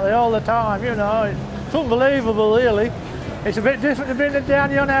flowing, aren't they, all the time, you know. It's unbelievable, really. It's a bit different to being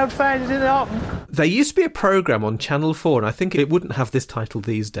down your old faces in the open. There used to be a programme on Channel 4, and I think it wouldn't have this title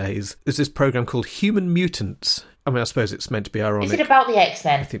these days. There's this programme called Human Mutants. I mean, I suppose it's meant to be ironic. Is it about the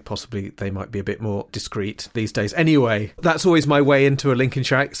X-Men? I think possibly they might be a bit more discreet these days. Anyway, that's always my way into a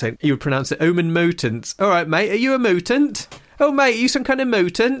Lincolnshire accent. You would pronounce it Omen Mutants. All right, mate, are you a mutant? Oh, mate, are you some kind of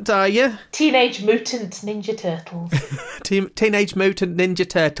mutant, are you? Teenage Mutant Ninja Turtles. Teenage Mutant Ninja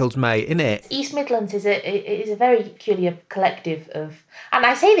Turtles, mate, innit? East Midlands is a very peculiar collective of... And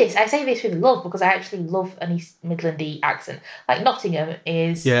I say this with love, because I actually love an East Midlandy accent. Like Nottingham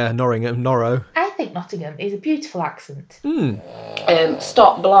is... Yeah, Norringham, Norrow. I think Nottingham is a beautiful accent.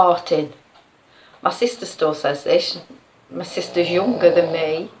 Stop blarting. My sister still says this. My sister's younger than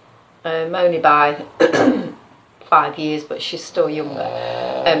me, only by 5 years, but she's still younger.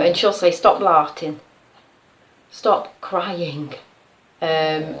 And she'll say, stop blarting. Stop crying.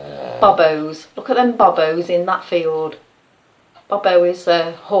 Bobbos. Look at them bobbos in that field. Bobbo is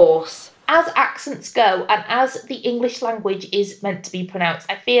a horse. As accents go, and as the English language is meant to be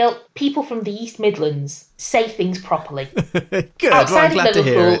pronounced, I feel people from the East Midlands say things properly. Good, Outside well, I'm glad of to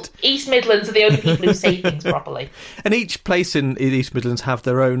hear Liverpool, it. East Midlands are the only people who say things properly. And each place in East Midlands have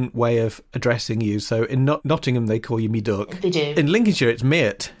their own way of addressing you. So in Nottingham, they call you me duck. They do. In Lincolnshire, it's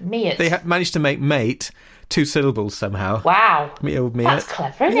meat. Meat. They managed to make mate 2 syllables somehow. Wow. Me old meat. That's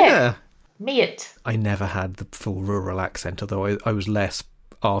clever, isn't Yeah. it? Meat. I never had the full rural accent, although I was less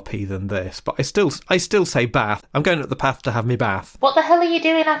RP than this. But I still say bath. I'm going up the path to have me bath. What the hell are you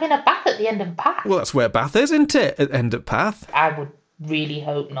doing having a bath at the end of a path? Well, that's where bath is, isn't it? At end of path. I would really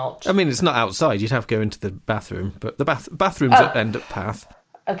hope not. I mean, it's not outside. You'd have to go into the bathroom. But the bathroom's at end of path.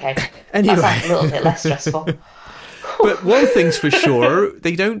 Okay. Anyway. That sounds a little bit less stressful. But one thing's for sure,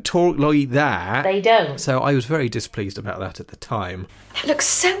 they don't talk like that. They don't. So I was very displeased about that at the time. That looks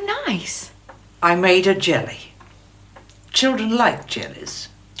so nice. I made a jelly. Children like jellies.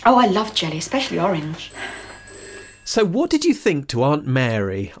 Oh, I love jelly, especially orange. So what did you think to Aunt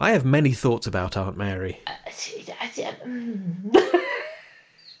Mary? I have many thoughts about Aunt Mary.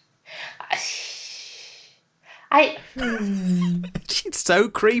 She's so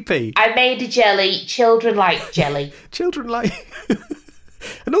creepy. I made a jelly. Children like jelly. Children like...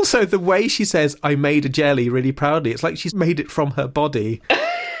 And also the way she says, I made a jelly really proudly. It's like she's made it from her body.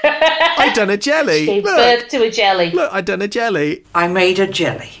 I done a jelly. She gave Look. birth to a jelly. Look, I done a jelly. I made a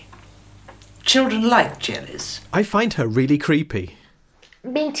jelly. Children like jellies. I find her really creepy.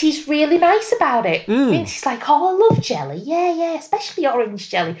 Minty's really nice about it. Minty's like, oh, I love jelly. Yeah, especially orange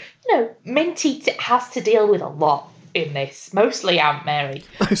jelly. You know, Minty has to deal with a lot in this. Mostly Aunt Mary.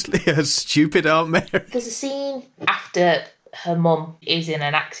 Mostly her stupid Aunt Mary. There's a scene after her mum is in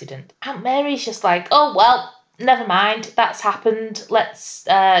an accident. Aunt Mary's just like, oh, well, never mind. That's happened. Let's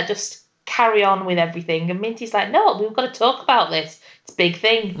just carry on with everything. And Minty's like, no, we've got to talk about this. It's a big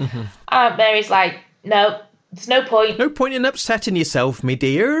thing. Mm-hmm. Aunt Mary's like, no, there's no point. No point in upsetting yourself, me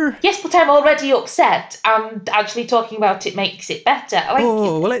dear. Yes, but I'm already upset, and actually talking about it makes it better. Like,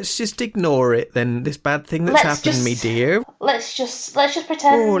 well, let's just ignore it then, this bad thing that's happened, me dear. Let's just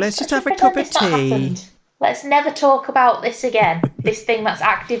pretend. Oh, let's just have a cup of tea. Let's never talk about this again. This thing that's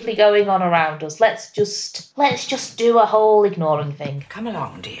actively going on around us. Let's just do a whole ignoring thing. Come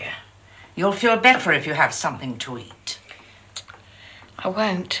along, dear. You'll feel better if you have something to eat. I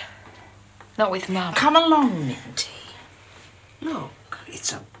won't. Not with Mum. Come along, Minty. Look,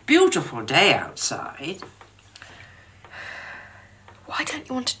 it's a beautiful day outside. Why don't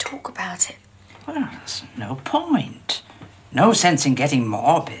you want to talk about it? Well, there's no point. No sense in getting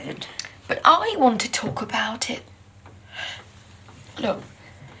morbid. But I want to talk about it. Look,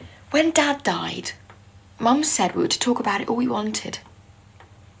 when Dad died, Mum said we were to talk about it all we wanted.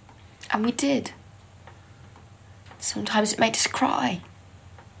 And we did. Sometimes it made us cry.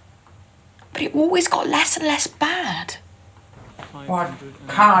 But it always got less and less bad. What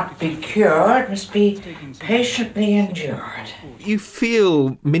can't be cured must be patiently endured. You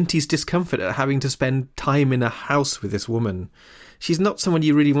feel Minty's discomfort at having to spend time in a house with this woman. She's not someone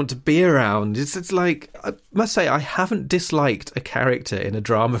you really want to be around. It's like, I must say, I haven't disliked a character in a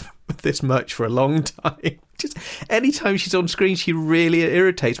drama this much for a long time. Just any time she's on screen, she really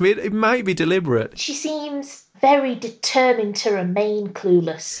irritates me. It might be deliberate. She seems very determined to remain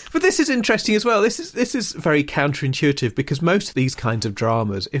clueless. But this is interesting as well. This is very counterintuitive, because most of these kinds of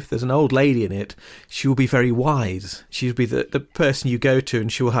dramas, if there's an old lady in it, she will be very wise. She'll be the person you go to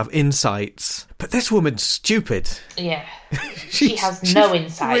and she will have insights. But this woman's stupid. Yeah. She has no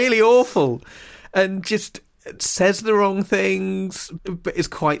insights. Really awful. And just says the wrong things, but is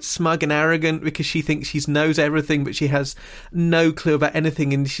quite smug and arrogant because she thinks she knows everything, but she has no clue about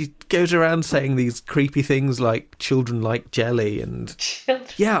anything, and she goes around saying these creepy things like children like jelly, and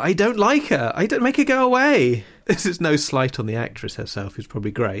yeah, I don't like her. I don't make her go away. This is no slight on the actress herself, who's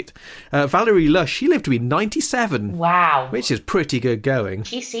probably great. Valerie Lush, she lived to be 97. Wow. Which is pretty good going.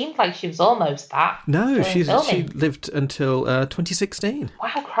 She seemed like she was almost that. No, she lived until 2016.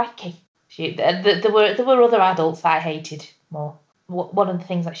 Wow, crikey. There were other adults that I hated more. One of the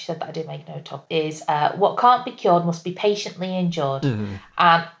things that she said that I did make note of is what can't be cured must be patiently endured. Mm-hmm.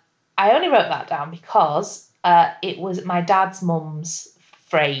 And I only wrote that down because it was my dad's mum's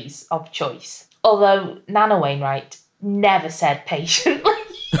phrase of choice. Although Nana Wainwright never said patiently.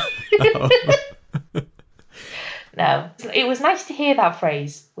 No. It was nice to hear that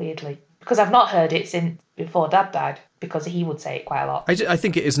phrase, weirdly, because I've not heard it since before Dad died, because he would say it quite a lot. I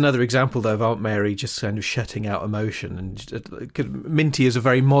think it is another example, though, of Aunt Mary just kind of shutting out emotion. And Minty is a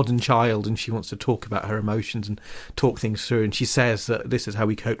very modern child, and she wants to talk about her emotions and talk things through. And she says that this is how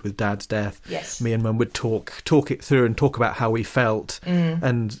we coped with Dad's death. Yes. Me and Mum would talk it through and talk about how we felt.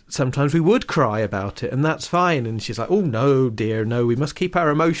 And sometimes we would cry about it, and that's fine. And she's like, oh, no, dear, no, we must keep our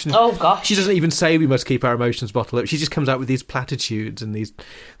emotions. Oh, gosh. She doesn't even say we must keep our emotions bottled up. She just comes out with these platitudes and these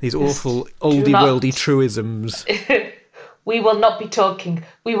awful oldie-worldy truisms. We will not be talking.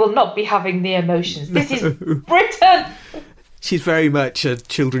 We will not be having the emotions. This is Britain! She's very much a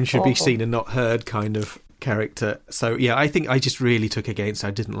children should be seen and not heard kind of character. So, yeah, I think I just really took against her.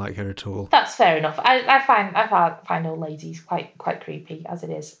 I didn't like her at all. That's fair enough. I find old ladies quite creepy, as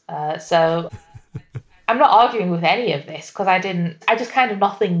it is. So I'm not arguing with any of this, because I just kind of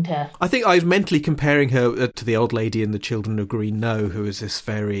nothinged her. I think I was mentally comparing her to the old lady in The Children of Green Know, who is this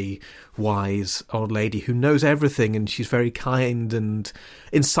very wise old lady who knows everything, and she's very kind and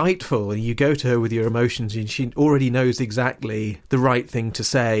insightful, and you go to her with your emotions and she already knows exactly the right thing to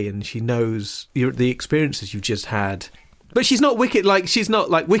say, and she knows the experiences you've just had. But she's not wicked, she's not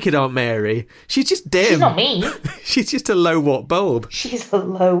like wicked Aunt Mary. She's just dim. She's not mean. She's just a low-watt bulb. She's a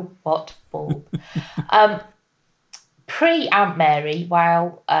low-watt bulb. Pre-Aunt Mary,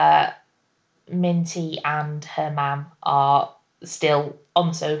 while Minty and her mam are still on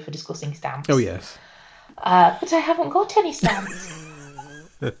the sofa discussing stamps. Oh, yes. But I haven't got any stamps.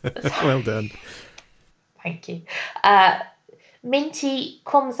 Well done. Thank you. Minty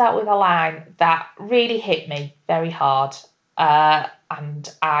comes out with a line that really hit me very hard.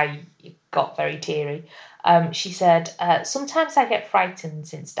 and I got very teary. She said, sometimes I get frightened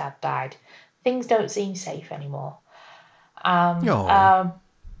since Dad died. Things don't seem safe anymore. Yeah,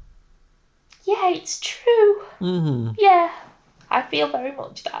 it's true. Mm-hmm. Yeah, I feel very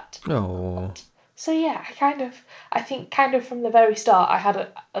much that. Oh. So yeah, I think from the very start, I had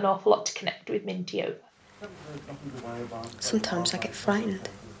an awful lot to connect with Minty over. Sometimes I get frightened.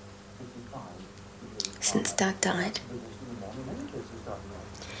 Since Dad died,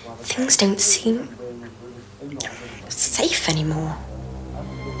 things don't seem safe anymore.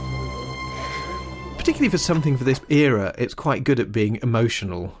 Particularly for something for this era, it's quite good at being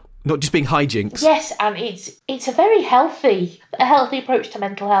emotional, not just being hijinks. Yes, and it's a very healthy approach to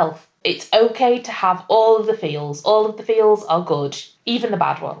mental health. It's okay to have all of the feels. All of the feels are good, even the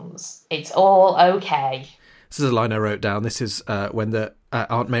bad ones. It's all okay. This is a line I wrote down. This is when they're at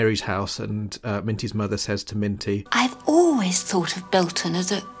Aunt Mary's house and Minty's mother says to Minty, I've always thought of Bilton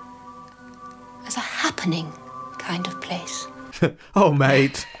as a happening kind of place. Oh,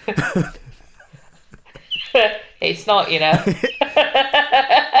 mate. It's not, you know.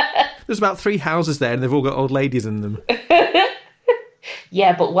 There's about 3 houses there and they've all got old ladies in them.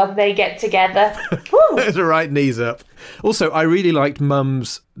 Yeah, but when they get together... It's a right knees up. Also, I really liked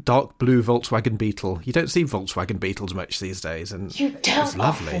Mum's dark blue Volkswagen Beetle. You don't see Volkswagen Beetles much these days. And you don't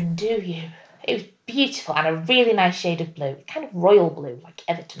often, do you? It was beautiful and a really nice shade of blue. Kind of royal blue, like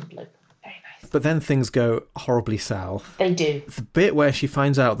Everton blue. Very nice. But then things go horribly south. They do. The bit where she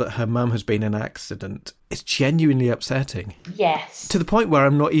finds out that her mum has been in an accident is genuinely upsetting. Yes. To the point where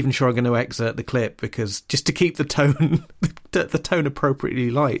I'm not even sure I'm going to excerpt the clip because just to keep the tone the tone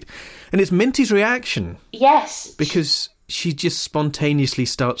appropriately light. And it's Minty's reaction. Yes. Because she just spontaneously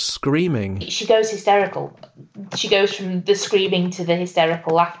starts screaming. She goes hysterical. She goes from the screaming to the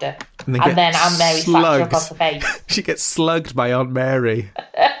hysterical laughter. And then Aunt Mary slaps her across the face. She gets slugged by Aunt Mary.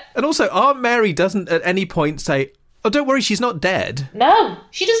 And also, Aunt Mary doesn't at any point say, oh, don't worry, she's not dead. No,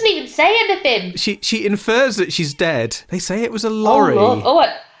 she doesn't even say anything. She infers that she's dead. They say it was a lorry.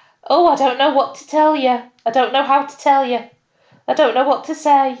 I don't know what to tell you. I don't know how to tell you. I don't know what to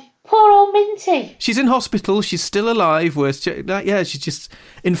say. Poor old Minty. She's in hospital. She's still alive. She just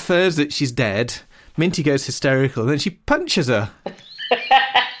infers that she's dead. Minty goes hysterical, and then she punches her.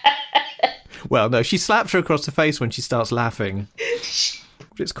 Well, no, she slaps her across the face when she starts laughing.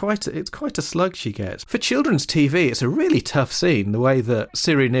 It's quite a slug she gets. For children's TV, it's a really tough scene, the way that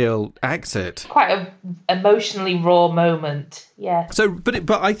Ciri Neal acts it. Quite an emotionally raw moment, yeah. So, but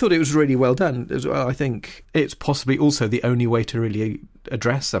I thought it was really well done as well. I think it's possibly also the only way to really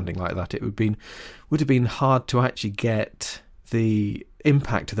address something like that. It would have been hard to actually get the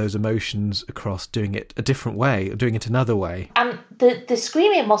impact of those emotions across doing it a different way or doing it another way. And the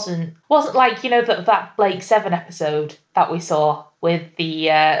screaming wasn't like, you know, that Blake Seven episode that we saw with the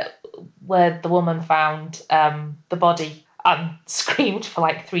where the woman found the body and screamed for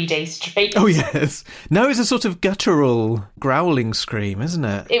like 3 days straight. Oh yes. No, it's a sort of guttural growling scream, isn't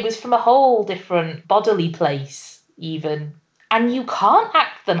it? It was from a whole different bodily place even. And you can't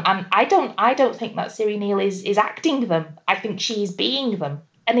act them. And I don't think that Ciri Neal is acting them. I think she's being them.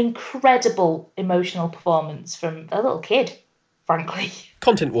 An incredible emotional performance from a little kid, frankly.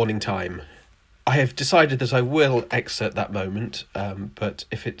 Content warning time. I have decided that I will excerpt that moment, but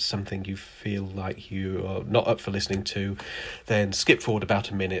if it's something you feel like you are not up for listening to, then skip forward about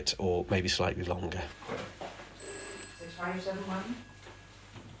a minute or maybe slightly longer. 6571?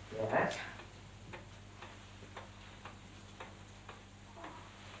 Yeah.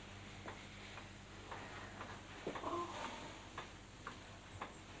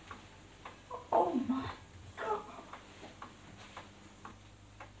 Oh my God.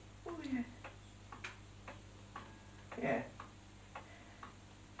 Oh yeah. Yeah.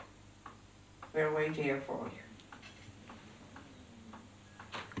 We're waiting here for you.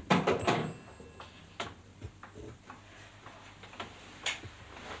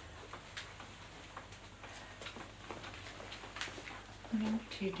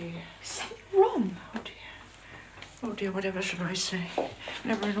 Minty dear. Is something wrong? Oh dear. Oh dear, whatever should I say?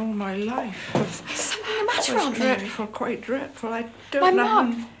 Never in all my life. Is something the matter, Aunt Mary? Dreadful, quite dreadful. I don't know. My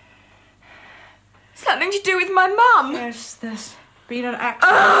mum. Is that nothing to do with my mum? Yes, there's been an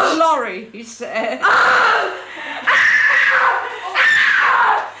accident. Lorry, he said.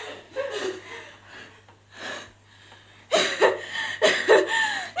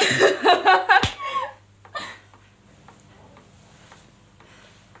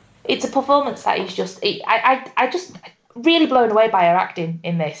 It's a performance that is just... I just really blown away by her acting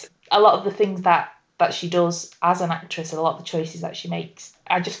in this. A lot of the things that she does as an actress and a lot of the choices that she makes,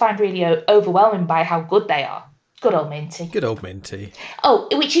 I just find really overwhelming by how good they are. Good old Minty. Good old Minty. Oh,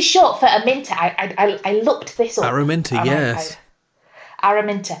 which is short for Aminta. I looked this up. Araminta, yes.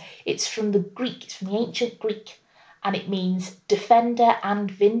 Araminta. It's from the Greek. It's from the ancient Greek. And it means defender and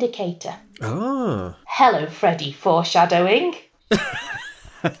vindicator. Oh. Hello, Freddie, foreshadowing.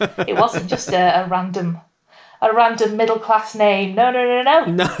 It wasn't just a random middle-class name. No.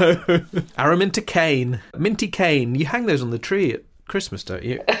 No. Araminta cane. Minty cane. You hang those on the tree at Christmas, don't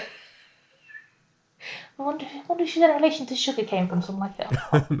you? I wonder if she's in relation to sugar cane from something like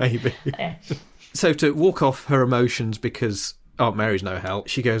that. Maybe. Yeah. So to walk off her emotions because Aunt Mary's no help,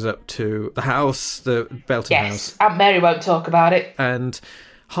 she goes up to the house, the Belton house. Yes, Aunt Mary won't talk about it. And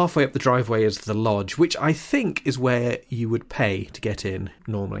halfway up the driveway is the lodge, which I think is where you would pay to get in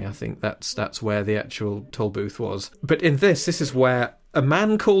normally. I think that's where the actual toll booth was. But in this is where a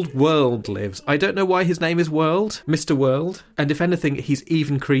man called World lives. I don't know why his name is World, Mr. World. And if anything, he's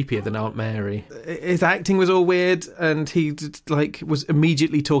even creepier than Aunt Mary. His acting was all weird, and he was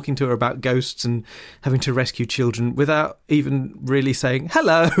immediately talking to her about ghosts and having to rescue children without even really saying,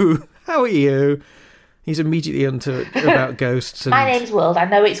 hello, how are you? He's immediately onto about ghosts. And, my name's World, I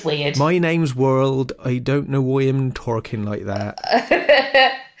know it's weird. My name's World, I don't know why I'm talking like that.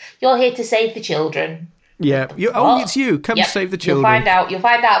 You're here to save the children. Yeah. It's you. Come save the children. You'll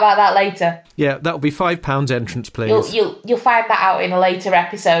find out about that later. Yeah, that'll be £5 entrance, please. You'll find that out in a later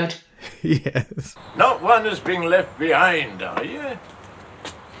episode. Yes. Not one is being left behind, are you?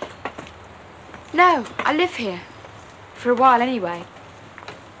 No, I live here. For a while anyway.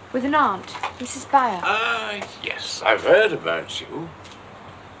 With an aunt, Mrs. Bayer. Ah, yes, I've heard about you.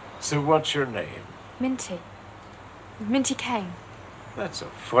 So what's your name? Minty. Minty Cane. That's a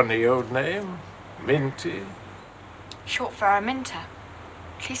funny old name. Minty. Short for Araminta.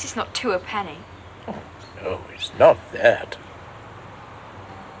 At least it's not 2 a penny. Oh, no, it's not that.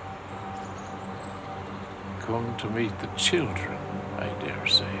 Come to meet the children, I dare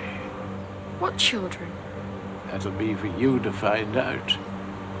say. What children? That'll be for you to find out.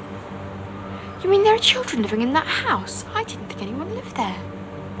 You mean there are children living in that house? I didn't think anyone lived there.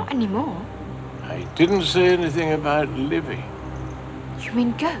 Not anymore. I didn't say anything about living. You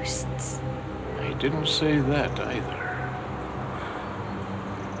mean ghosts? I didn't say that either.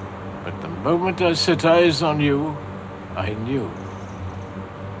 But the moment I set eyes on you, I knew.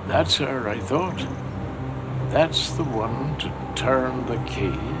 That's her, I thought. That's the one to turn the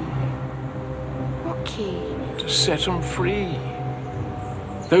key. What key? To set them free.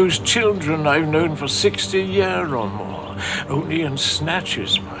 Those children I've known for 60 years or more, only in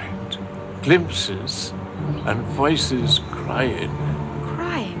snatches, mind. Glimpses and voices crying.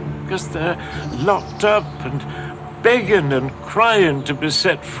 Crying? Because they're locked up and begging and crying to be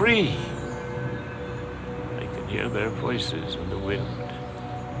set free. I can hear their voices in the wind,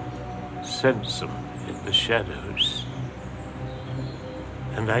 sense them in the shadows.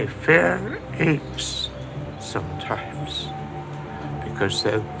 And I fear aches sometimes. Because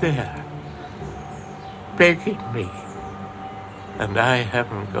they're there, begging me, and I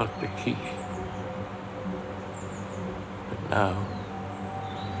haven't got the key. But now,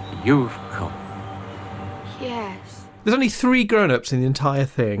 you've come. Yes. There's only 3 grown-ups in the entire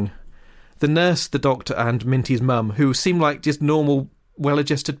thing. The nurse, the doctor, and Minty's mum, who seem like just normal,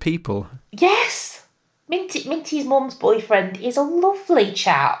 well-adjusted people. Yes! Minty's mum's boyfriend is a lovely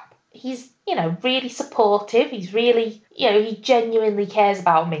chap. He's, really supportive. He's really, he genuinely cares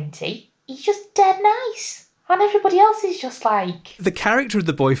about Minty. He's just dead nice. And everybody else is just like... The character of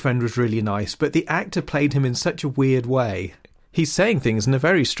the boyfriend was really nice, but the actor played him in such a weird way. He's saying things in a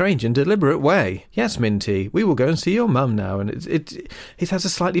very strange and deliberate way. Yes, Minty, we will go and see your mum now. And it has a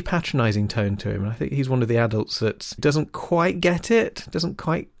slightly patronising tone to him. And I think he's one of the adults that doesn't quite get it, doesn't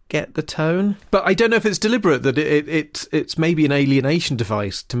quite get the tone. But I don't know if it's deliberate, that it's maybe an alienation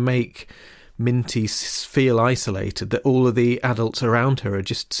device to make Minty feel isolated, that all of the adults around her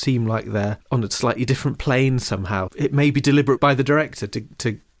just seem like they're on a slightly different plane somehow. It may be deliberate by the director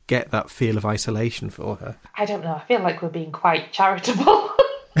to get that feel of isolation for her. I don't know, I feel like we're being quite charitable.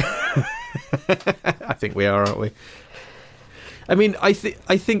 I think we are, aren't we? I mean, I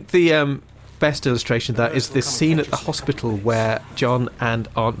think the best illustration of that is this scene at the hospital where John and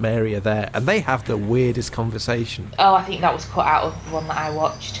Aunt Mary are there, and they have the weirdest conversation. Oh, I think that was cut out of the one that I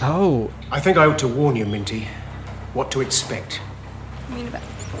watched. Oh. I think I ought to warn you, Minty, what to expect. You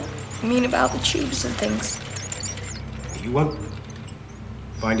mean about the tubes and things? You won't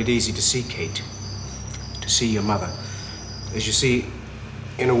find it easy to see Kate, to see your mother. As you see,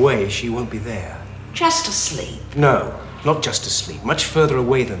 in a way, she won't be there. Just asleep? No, not just asleep. Much further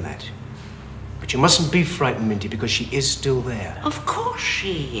away than that. But But you mustn't be frightened, Minty, because she is still there. Of course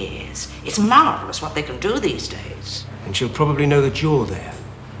she is. It's marvellous what they can do these days. And she'll probably know that you're there,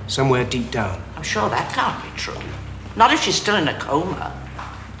 somewhere deep down. I'm sure that can't be true. Not if she's still in a coma.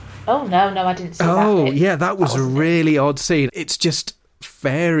 Oh, no, I didn't see that. Oh, yeah, that was a really odd scene. It's just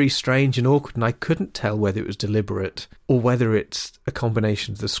very strange and awkward, and I couldn't tell whether it was deliberate or whether it's a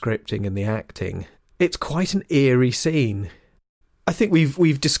combination of the scripting and the acting. It's quite an eerie scene. I think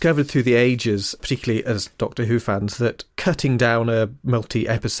we've discovered through the ages, particularly as Doctor Who fans, that cutting down a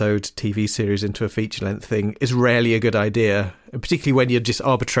multi-episode TV series into a feature-length thing is rarely a good idea, and particularly when you're just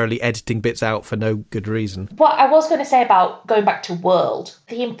arbitrarily editing bits out for no good reason. What I was going to say about going back to World,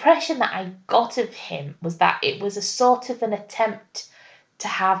 the impression that I got of him was that it was a sort of an attempt to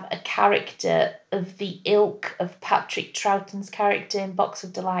have a character of the ilk of Patrick Troughton's character in Box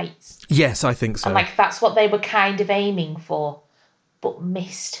of Delights. Yes, I think so. And that's what they were kind of aiming for, but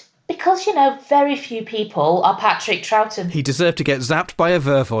missed. Because, very few people are Patrick Troughton. He deserved to get zapped by a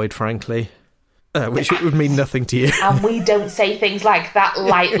vervoid, frankly. Which would mean nothing to you. And we don't say things like that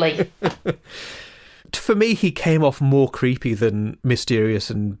lightly. For me, he came off more creepy than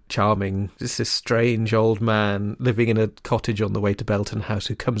mysterious and charming. Just this strange old man living in a cottage on the way to Belton House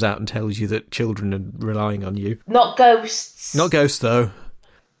who comes out and tells you that children are relying on you. Not ghosts. Not ghosts, though.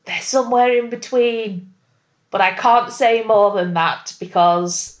 They're somewhere in between. But I can't say more than that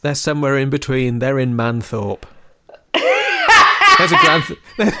because... They're somewhere in between. They're in Manthorpe.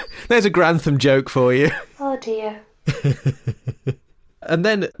 There's a Grantham joke for you. Oh, dear. And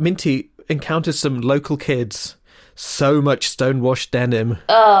then Minty encounters some local kids. So much stonewashed denim.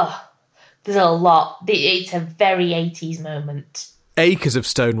 Ugh. There's a lot. It's a very 80s moment. Acres of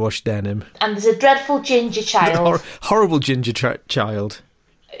stonewashed denim. And there's a dreadful ginger child. Horrible ginger child.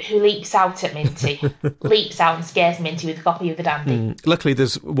 Who leaps out at Minty. Leaps out and scares Minty with a copy of the Dandy. Luckily,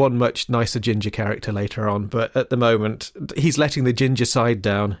 there's one much nicer ginger character later on, but at the moment, he's letting the ginger side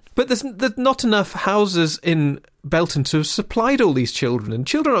down. But there's not enough houses in Belton to have supplied all these children, and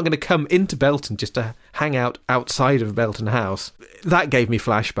children aren't going to come into Belton just to hang out outside of Belton House. That gave me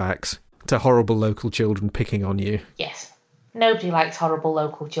flashbacks to horrible local children picking on you. Yes. Nobody likes horrible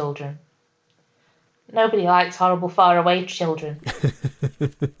local children. Nobody likes horrible faraway children.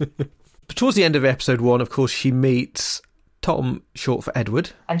 But towards the end of episode 1, of course, she meets Tom, short for Edward.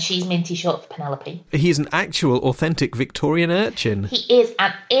 And she's Minty, short for Penelope. He's an actual, authentic Victorian urchin. He is,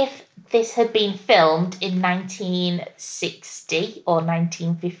 and if this had been filmed in 1960 or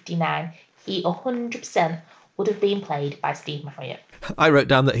 1959, he 100% would have been played by Steve Marriott. I wrote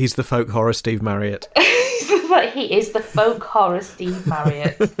down that he's the folk horror Steve Marriott. He is the folk horror Steve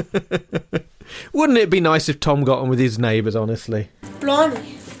Marriott. Wouldn't it be nice if Tom got on with his neighbours, honestly?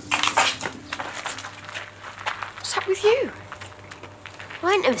 Blimey. What's up with you?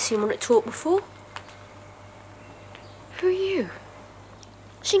 I ain't never seen one at talk before. Who are you?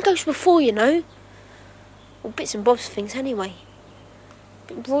 I've seen ghosts before, you know. Well, bits and bobs of things, anyway.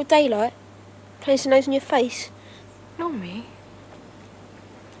 But in broad daylight, place a nose in your face. Not me.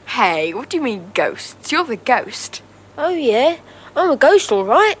 Hey, what do you mean ghosts? You're the ghost. Oh, yeah. I'm a ghost, all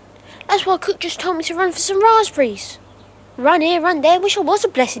right. That's why Cook just told me to run for some raspberries. Run here, run there, wish I was a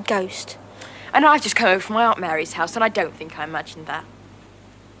blessed ghost. And I've just come over from my Aunt Mary's house, and I don't think I imagined that.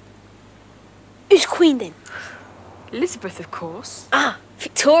 Who's Queen, then? Elizabeth, of course. Ah,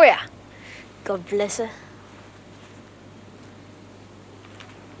 Victoria. God bless her.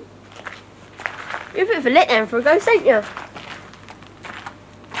 You're a bit of a letdown for a ghost, ain't you?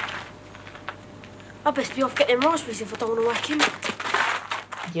 I best be off getting them raspberries if I don't want to whack him.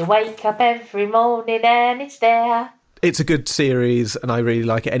 You wake up every morning and it's there. It's a good series, and I really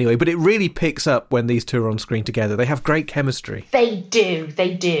like it anyway, but it really picks up when these two are on screen together. They have great chemistry. They do.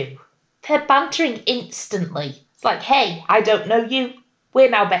 They're bantering instantly. It's like, hey, I don't know you. We're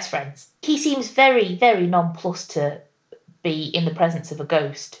now best friends. He seems very, very nonplussed to be in the presence of a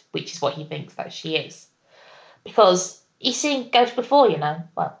ghost, which is what he thinks that she is. Because he's seen ghosts before, you know.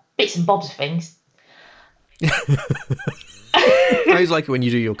 Well, bits and bobs of things. I always like it when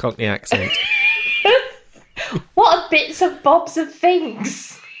you do your Cockney accent. What are bits and bobs of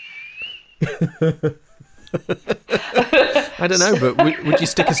things? I don't know, but would you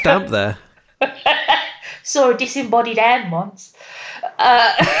stick a stamp there? Saw a disembodied hand once.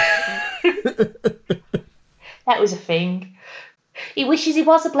 That was a thing. He wishes he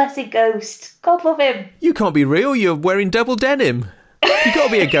was a blessed ghost. God love him. You can't be real, you're wearing double denim. You got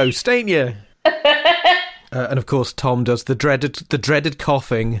to be a ghost, ain't you? And of course, Tom does the dreaded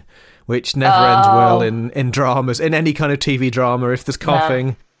coughing, which never ends well in dramas, in any kind of TV drama. If there's coughing,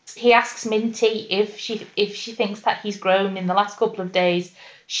 no. He asks Minty if she thinks that he's grown in the last couple of days.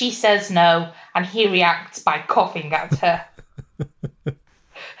 She says no, and he reacts by coughing at her.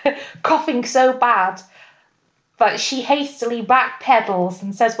 Coughing so bad that she hastily backpedals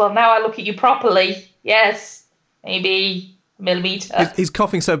and says, well, now I look at you properly. Yes, maybe a millimetre. He's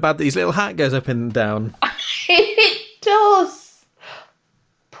coughing so bad that his little hat goes up and down. It does.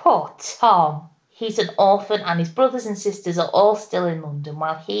 Poor Tom. He's an orphan and his brothers and sisters are all still in London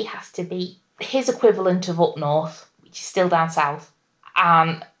while he has to be his equivalent of up north, which is still down south.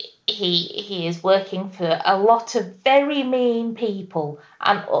 And he is working for a lot of very mean people,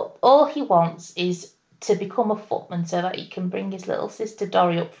 and all he wants is to become a footman so that he can bring his little sister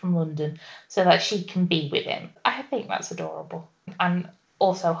Dorry up from London so that she can be with him. I think that's adorable and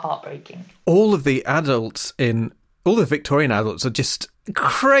also heartbreaking. All the Victorian adults are just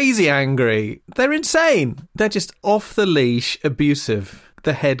crazy angry. They're insane. They're just off the leash, abusive.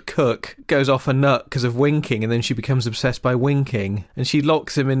 The head cook goes off a nut because of winking, and then she becomes obsessed by winking, and she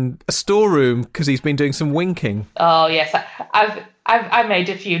locks him in a storeroom because he's been doing some winking. Oh yes, I've made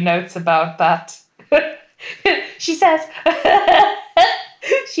a few notes about that. She says, hang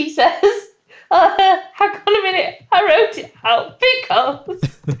on a minute, I wrote it out because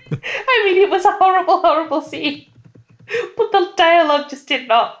it was a horrible, horrible scene, but the dialogue just did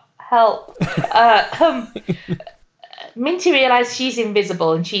not help. Minty realises she's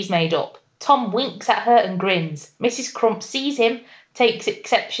invisible and she's made up. Tom winks at her and grins. Mrs. Crump sees him, takes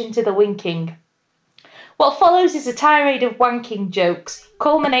exception to the winking. What follows is a tirade of wanking jokes,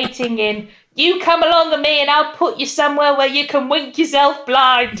 culminating in, you come along with me and I'll put you somewhere where you can wink yourself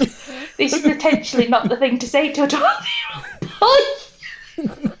blind. This is potentially not the thing to say to a 12-year-old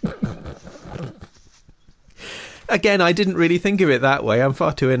boy. Again, I didn't really think of it that way. I'm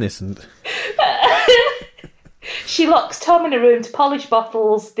far too innocent. She locks Tom in a room to polish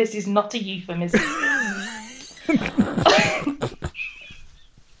bottles. This is not a euphemism.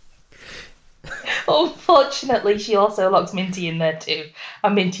 Unfortunately, she also locks Minty in there too.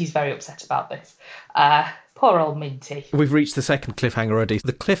 And Minty's very upset about this. Poor old Minty. We've reached the second cliffhanger already.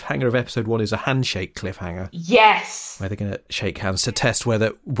 The cliffhanger of episode 1 is a handshake cliffhanger. Yes! Where they're going to shake hands to test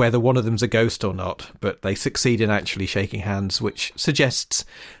whether one of them's a ghost or not. But they succeed in actually shaking hands, which suggests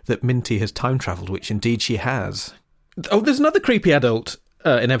that Minty has time travelled, which indeed she has. Oh, there's another creepy adult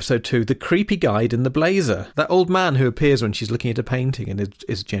in episode 2, the creepy guide in the blazer. That old man who appears when she's looking at a painting and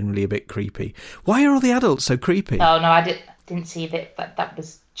is generally a bit creepy. Why are all the adults so creepy? Oh, no, I didn't see that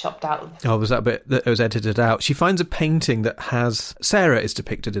was chopped out. Oh, was that bit that was edited out? She finds a painting that has... Sarah is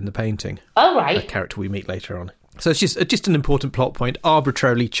depicted in the painting. Oh, right. A character we meet later on. So it's just an important plot point,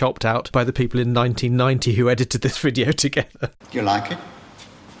 arbitrarily chopped out by the people in 1990 who edited this video together. Do you like it?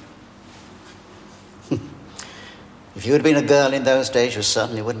 If you had been a girl in those days, you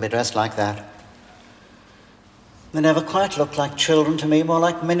certainly wouldn't be dressed like that. They never quite looked like children to me, more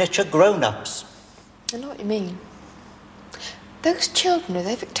like miniature grown-ups. I know what you mean. Those children, are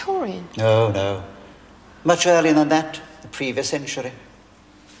they Victorian? No. Much earlier than that, the previous century.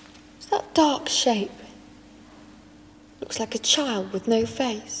 Is that dark shape? Looks like a child with no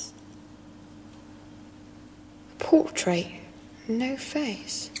face. A portrait, no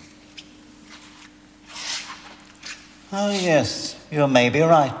face. Oh, yes, you may be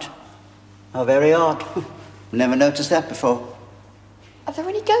right. How very odd. Never noticed that before. Are there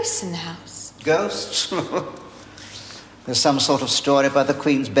any ghosts in the house? Ghosts? There's some sort of story about the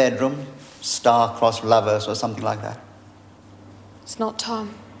Queen's bedroom, star-crossed lovers or something like that. It's not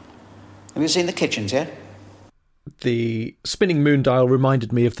Tom. Have you seen the kitchens yet? The spinning moon dial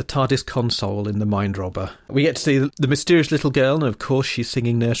reminded me of the TARDIS console in The Mind Robber. We get to see the mysterious little girl, and of course she's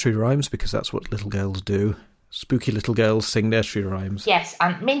singing nursery rhymes because that's what little girls do. Spooky little girls sing nursery rhymes. Yes,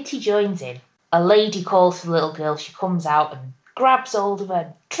 and Minty joins in. A lady calls for the little girl. She comes out and grabs hold of her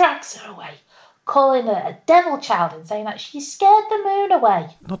and drags her away, calling her a devil child and saying that she scared the moon away.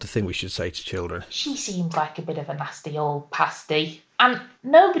 Not a thing we should say to children. She seemed like a bit of a nasty old pasty. And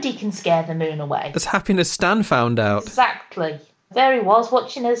nobody can scare the moon away. As Happiness Stan found out. Exactly. There he was,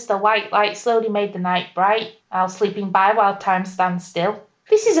 watching as the white light slowly made the night bright. I was sleeping by while time stands still.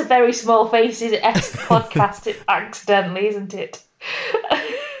 This is a very small faces-esque podcast, accidentally, isn't it?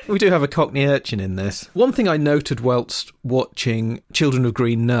 We do have a Cockney urchin in this. One thing I noted whilst watching Children of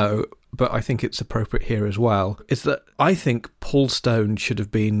Green Know, but I think it's appropriate here as well, is that I think Paul Stone should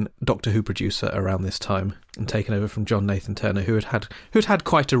have been Doctor Who producer around this time and taken over from John Nathan Turner, who'd had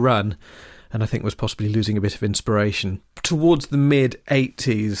quite a run and I think was possibly losing a bit of inspiration. Towards the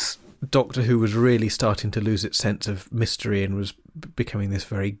mid-80s, Doctor Who was really starting to lose its sense of mystery and was becoming this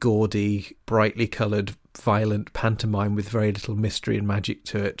very gaudy, brightly coloured, violent pantomime with very little mystery and magic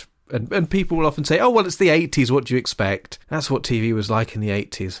to it. And people will often say, oh, well, it's the 80s, what do you expect? That's what TV was like in the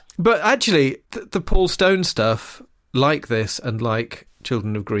 80s. But actually, the Paul Stone stuff, like this and like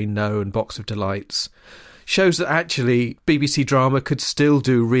Children of Green Know and Box of Delights, shows that actually BBC drama could still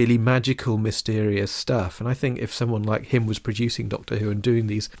do really magical, mysterious stuff. And I think if someone like him was producing Doctor Who and doing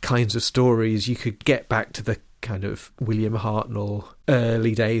these kinds of stories, you could get back to the kind of William Hartnell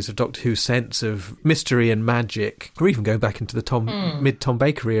early days of Doctor Who's sense of mystery and magic, or even going back into the mid-Tom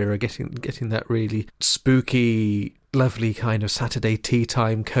Baker era, getting that really spooky, lovely kind of Saturday tea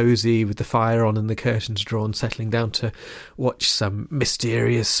time, cosy with the fire on and the curtains drawn, settling down to watch some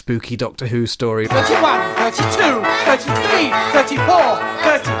mysterious, spooky Doctor Who story. 31, 32, 33, 34,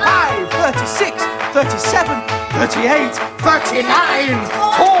 35, 36, 37, 38, 39,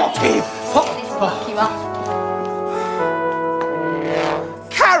 40.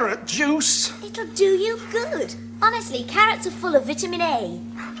 Carrot juice. It'll do you good. Honestly, carrots are full of vitamin A.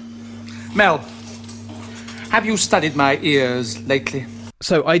 Mel, have you studied my ears lately?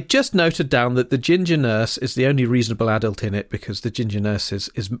 So I just noted down that the ginger nurse is the only reasonable adult in it, because the ginger nurse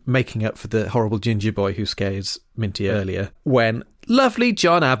is making up for the horrible ginger boy who scares Minty earlier, when lovely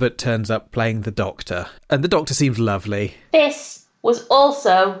John Abbott turns up playing the Doctor. And the Doctor seems lovely. This was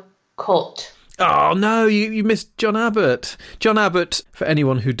also cut. Oh, no, you missed John Abbott. John Abbott, for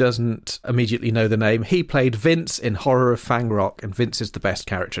anyone who doesn't immediately know the name, he played Vince in Horror of Fang Rock, and Vince is the best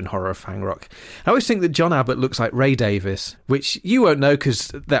character in Horror of Fang Rock. I always think that John Abbott looks like Ray Davies, which you won't know because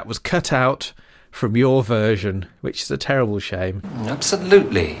that was cut out from your version, which is a terrible shame.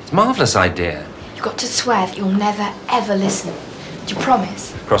 Absolutely. It's a marvellous idea. You've got to swear that you'll never, ever listen. Do you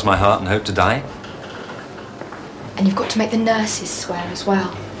promise? Cross my heart and hope to die. And you've got to make the nurses swear as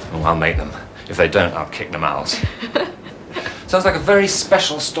well. Oh, I'll make them. If they don't, I'll kick them out. Sounds like a very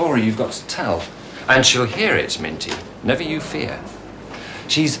special story you've got to tell. And she'll hear it, Minty. Never you fear.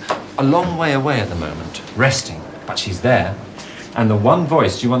 She's a long way away at the moment, resting, but she's there. And the one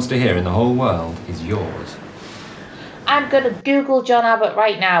voice she wants to hear in the whole world is yours. I'm going to Google John Abbott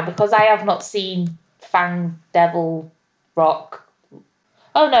right now because I have not seen Fang Devil Rock.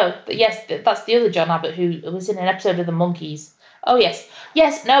 Oh, no. Yes, that's the other John Abbott who was in an episode of The Monkees. Oh, yes.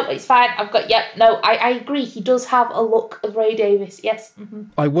 Yes, no, it's fine. I agree. He does have a look of Ray Davies, yes. Mm-hmm.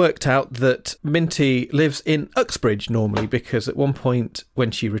 I worked out that Minty lives in Uxbridge normally, because at one point when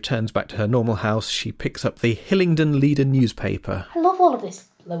she returns back to her normal house, she picks up the Hillingdon Leader newspaper. I love all of this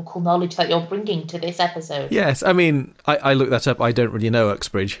local knowledge that you're bringing to this episode. Yes, I mean, I looked that up. I don't really know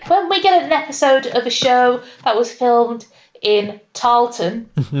Uxbridge. When we get an episode of a show that was filmed in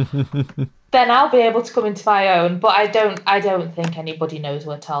Tarleton... then I'll be able to come into my own. But I don't think anybody knows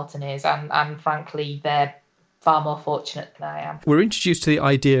where Tarleton is, and frankly, they're far more fortunate than I am. We're introduced to the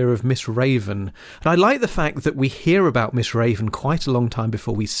idea of Miss Raven, and I like the fact that we hear about Miss Raven quite a long time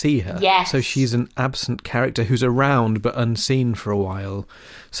before we see her. Yes. So she's an absent character who's around but unseen for a while.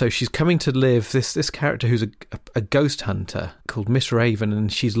 So she's coming to live, this character who's a ghost hunter called Miss Raven,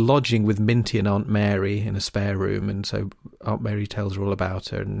 and she's lodging with Minty and Aunt Mary in a spare room, and so Aunt Mary tells her all about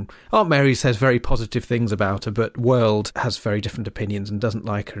her, and Aunt Mary says very positive things about her, but World has very different opinions and doesn't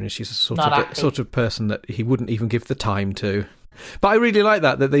like her, and she's a sort of person that he wouldn't even give the time to. But I really like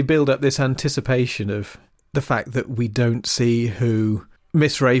that they build up this anticipation of the fact that we don't see who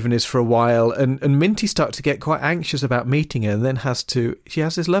Miss Raven is for a while, and Minty starts to get quite anxious about meeting her, and then she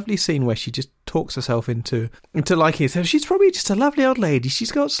has this lovely scene where she just talks herself into liking it. So she's probably just a lovely old lady.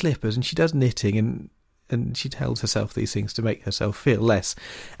 She's got slippers and she does knitting, and she tells herself these things to make herself feel less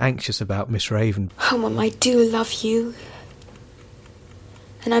anxious about Miss Raven. Oh, Mum, I do love you.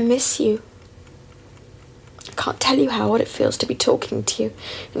 And I miss you. I can't tell you how odd it feels to be talking to you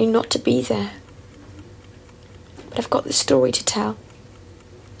and you not to be there. But I've got this story to tell.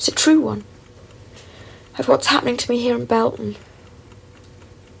 It's a true one. Of what's happening to me here in Belton.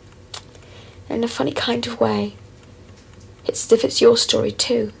 And in a funny kind of way, it's as if it's your story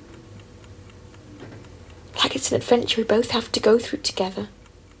too. Like it's an adventure we both have to go through together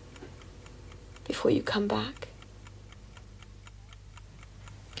before you come back.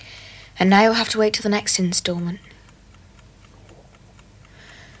 And now you'll have to wait till the next instalment.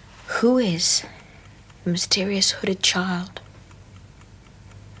 Who is the mysterious hooded child?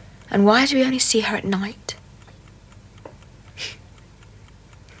 And why do we only see her at night?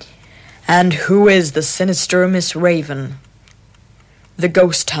 And who is the sinister Miss Raven? The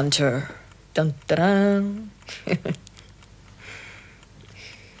ghost hunter. Dun dun dun.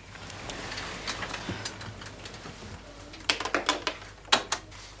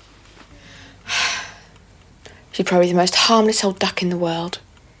 She's probably the most harmless old duck in the world.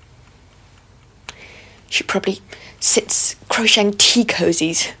 She probably sits crocheting tea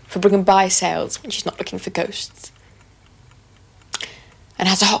cosies for bring and buy sales when she's not looking for ghosts. And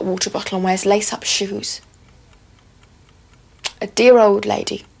has a hot water bottle and wears lace-up shoes. A dear old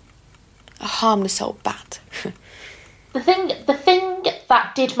lady. A harmless old bat. The thing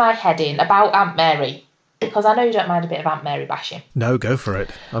that did my head in about Aunt Mary, because I know you don't mind a bit of Aunt Mary bashing. No, go for it.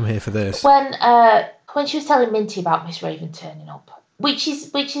 I'm here for this. When she was telling Minty about Miss Raven turning up, which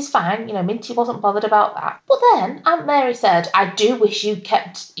is fine, you know, Minty wasn't bothered about that. But then Aunt Mary said, "I do wish you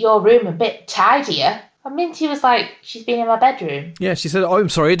kept your room a bit tidier." And Minty was like, "She's been in my bedroom." Yeah, she said, "Oh, I'm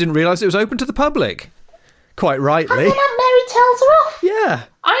sorry, I didn't realise it was open to the public." Quite rightly. And then Aunt Mary tells her off. Yeah.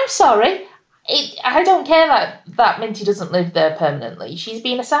 I'm sorry. I don't care that Minty doesn't live there permanently. She's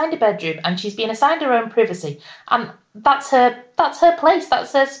been assigned a bedroom and she's been assigned her own privacy. And that's her place,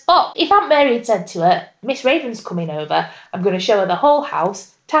 that's her spot. If Aunt Mary had said to her, "Miss Raven's coming over, I'm going to show her the whole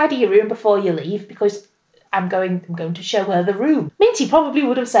house, tidy your room before you leave because I'm going to show her the room," Minty probably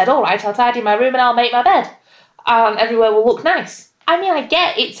would have said, "All right, I'll tidy my room and I'll make my bed. And everywhere will look nice." I mean, I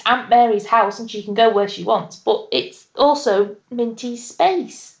get it's Aunt Mary's house and she can go where she wants, but it's also Minty's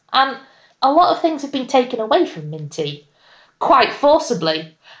space. And a lot of things have been taken away from Minty, quite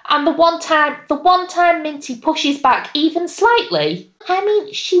forcibly. And the one time Minty pushes back even slightly, I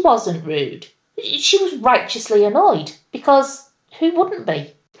mean, she wasn't rude. She was righteously annoyed, because who wouldn't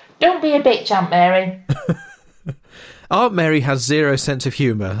be? Don't be a bitch, Aunt Mary. Aunt Mary has zero sense of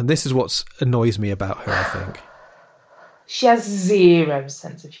humour, and this is what annoys me about her, I think. She has zero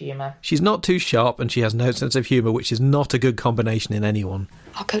sense of humour. She's not too sharp, and she has no sense of humour, which is not a good combination in anyone.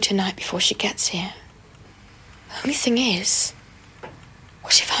 I'll go tonight before she gets here. The only thing is,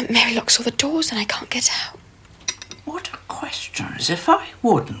 what if Aunt Mary locks all the doors and I can't get out? What a question, as if I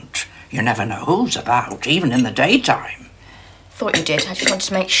wouldn't. You never know who's about, even in the daytime. Thought you did, I just wanted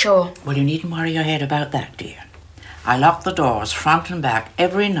to make sure. Well, you needn't worry your head about that, dear. I lock the doors front and back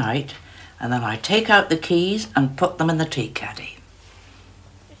every night, and then I take out the keys and put them in the tea caddy.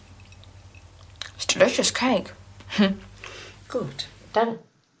 It's delicious cake. Good. Don't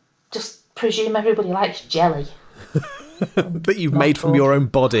just presume everybody likes jelly. That you've made from your own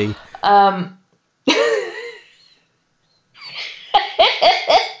body.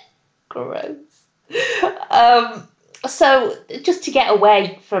 Gross. So, just to get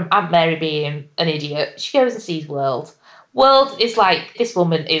away from Aunt Mary being an idiot, she goes and sees World. World is like, "This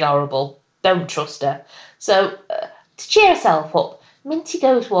woman is horrible. Don't trust her." So, to cheer herself up, Minty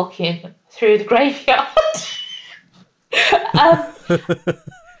goes walking through the graveyard.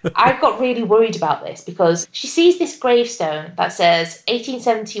 I got really worried about this because she sees this gravestone that says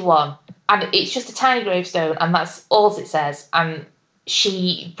 1871, and it's just a tiny gravestone, and that's all it says. And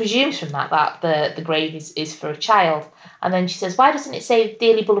she presumes from that the grave is for a child. And then she says, "Why doesn't it say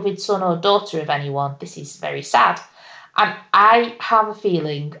dearly beloved son or daughter of anyone? This is very sad." And I have a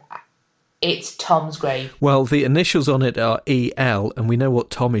feeling it's Tom's grave. Well, the initials on it are EL, and we know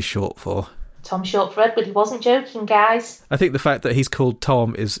what Tom is short for. Tom short for Edward. He wasn't joking, guys. I think the fact that he's called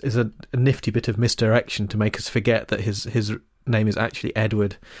Tom is a nifty bit of misdirection to make us forget that his name is actually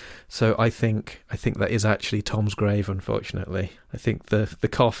Edward. So I think that is actually Tom's grave, unfortunately. I think the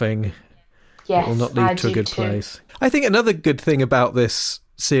coughing will not lead to a good place. I think another good thing about this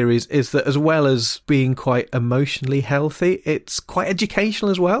series is that, as well as being quite emotionally healthy, it's quite educational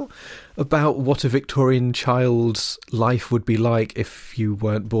as well, about what a Victorian child's life would be like if you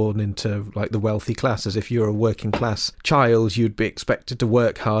weren't born into like the wealthy classes. If you're a working class child, you'd be expected to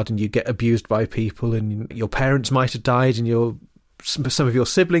work hard and you'd get abused by people, and your parents might have died, and some of your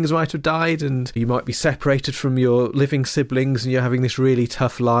siblings might have died, and you might be separated from your living siblings, and you're having this really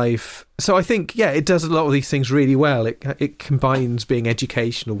tough life. So I think, yeah, it does a lot of these things really well. It combines being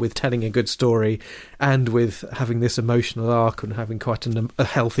educational with telling a good story and with having this emotional arc and having quite a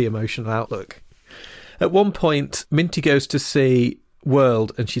healthy emotional outlook. At one point, Minty goes to see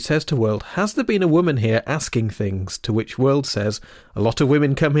World, and she says to World, "Has there been a woman here asking things?" To which World says, "A lot of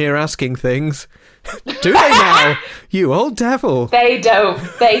women come here asking things." Do they now? You old devil. They don't,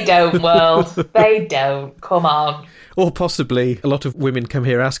 World. They don't. Come on. Or possibly, a lot of women come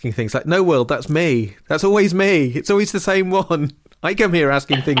here asking things like, "No, World, that's me. That's always me. It's always the same one. I come here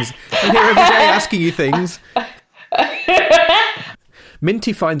asking things. I'm here every day asking you things."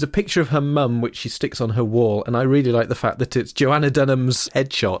 Minty finds a picture of her mum, which she sticks on her wall, and I really like the fact that it's Joanna Dunham's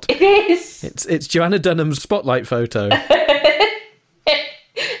headshot. It is. It's Joanna Dunham's spotlight photo.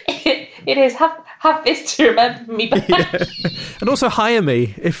 It is. Have this to remember me back. Yeah. And also hire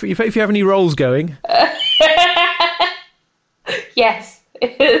me if you have any roles going. Yes.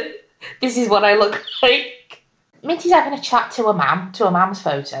 This is what I look like. Minty's having a chat to a mam's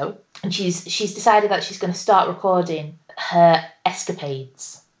photo, And she's decided that she's going to start recording her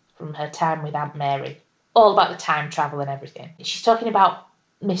escapades from her time with Aunt Mary, all about the time travel and everything. She's talking about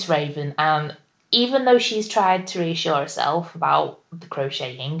Miss Raven, and even though she's tried to reassure herself about the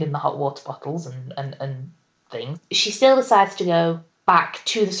crocheting and the hot water bottles and things, she still decides to go back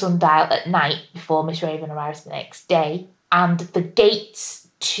to the sundial at night before Miss Raven arrives the next day, and the gates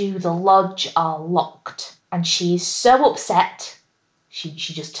to the lodge are locked. And she's so upset, she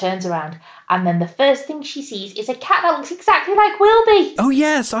just turns around, and then the first thing she sees is a cat that looks exactly like Wilby. Oh,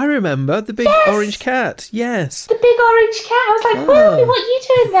 yes, I remember. The big orange cat. Yes. The big orange cat. I was like, Wilby, what are you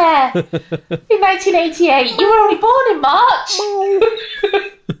doing there? In 1988. You were only born in March.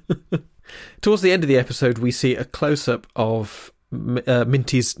 Towards the end of the episode, we see a close-up of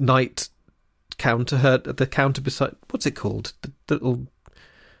Minty's night counter, the counter beside... What's it called? The little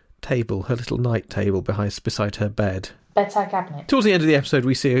table, her little night table beside her bed. Bedside cabinet. Towards the end of the episode,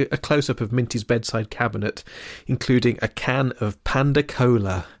 we see a close-up of Minty's bedside cabinet, including a can of Panda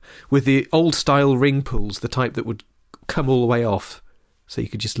Cola with the old-style ring pulls, the type that would come all the way off, so you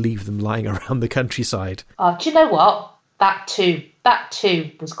could just leave them lying around the countryside. Oh, do you know what? That too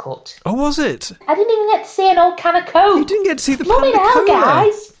was cut. Oh, was it? I didn't even get to see an old can of Coke. You didn't get to see the Panda Cola,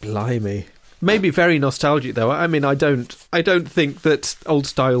 guys. Blimey. Maybe very nostalgic, though. I mean, I don't think that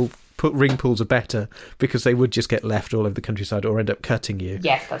old-style ring pulls are better, because they would just get left all over the countryside or end up cutting you.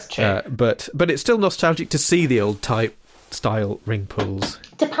 Yes, that's true. But it's still nostalgic to see the old type style ring pulls.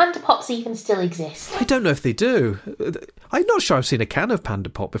 Do Panda Pops even still exist? I don't know if they do. I'm not sure I've seen a can of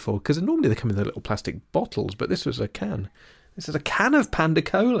Panda Pop before, because normally they come in the little plastic bottles, but this was a can. This is a can of Panda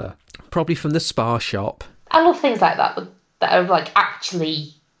Cola, probably from the Spar shop. I love things like that are like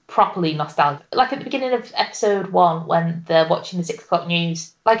actually properly nostalgic. Like at the beginning of episode 1 when they're watching the 6 o'clock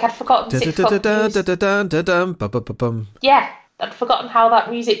news. Like I'd forgotten 6 o'clock news. Yeah, I'd forgotten how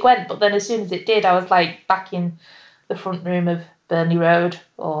that music went, but then as soon as it did, I was like back in the front room of Burnley Road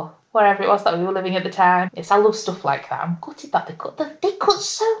or wherever it was that we were living at the time. I love stuff like that. I'm gutted that they cut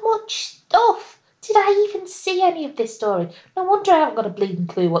so much stuff. Did I even see any of this story? No wonder I haven't got a bleeding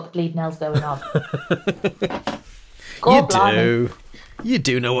clue what the bleeding hell's going on. You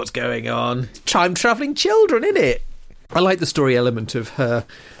do know what's going on. Time-travelling children, innit? I like the story element of her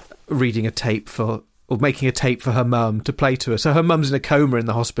reading a tape or making a tape for her mum to play to her. So her mum's in a coma in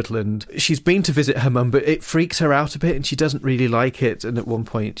the hospital, and she's been to visit her mum, but it freaks her out a bit and she doesn't really like it. And at one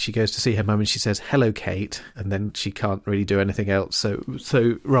point she goes to see her mum and she says, "Hello, Kate," and then she can't really do anything else.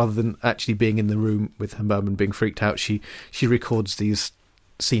 So rather than actually being in the room with her mum and being freaked out, she records these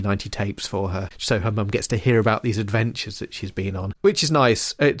C90 tapes for her, so her mum gets to hear about these adventures that she's been on, which is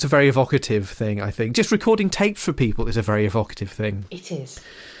nice. It's a very evocative thing, I think. Just recording tapes for people is a very evocative thing. It is.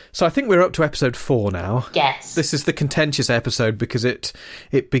 So I think we're up to episode 4 now. Yes. This is the contentious episode because it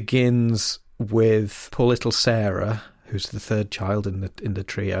begins with poor little Sarah, who's the third child in the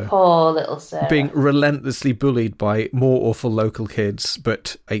trio. Poor little Sarah. Being relentlessly bullied by more awful local kids,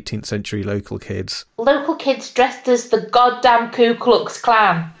 but 18th century local kids. Local kids dressed as the goddamn Ku Klux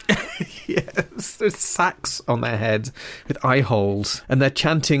Klan. Yes, there's sacks on their heads with eye holes, and they're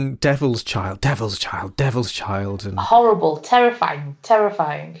chanting "Devil's Child, Devil's Child, Devil's Child." And horrible, terrifying.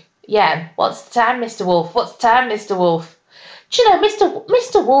 Yeah, what's the time, Mr. Wolf? What's the time, Mr. Wolf? Do you know,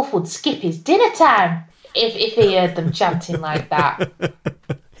 Mr. Wolf would skip his dinner time if he heard them chanting like that.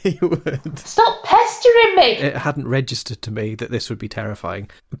 He would. Stop pestering me! It hadn't registered to me that this would be terrifying.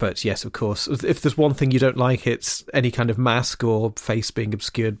 But yes, of course, if there's one thing you don't like, it's any kind of mask or face being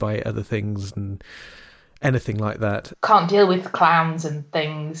obscured by other things and anything like that. Can't deal with clowns and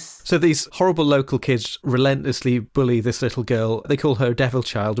things. So these horrible local kids relentlessly bully this little girl. They call her Devil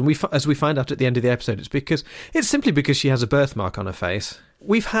Child. And as we find out at the end of the episode, it's simply because she has a birthmark on her face.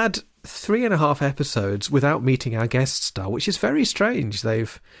 We've had 3.5 episodes without meeting our guest star, which is very strange.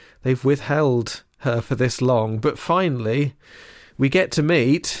 They've withheld her for this long, but finally we get to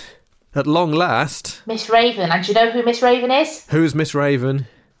meet, at long last, Miss Raven. And do you know who Miss Raven is? Who's Miss Raven?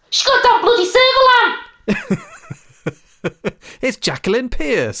 She's got that bloody Servalan! It's Jacqueline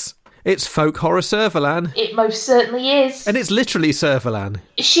Pearce. It's folk horror Servalan. It most certainly is. And it's literally Servalan.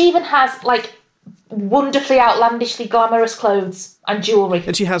 She even has, wonderfully outlandishly glamorous clothes and jewellery.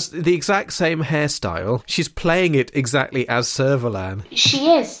 And she has the exact same hairstyle. She's playing it exactly as Servalan. She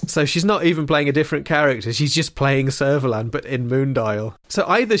is. So she's not even playing a different character. She's just playing Servalan, but in Moondial. So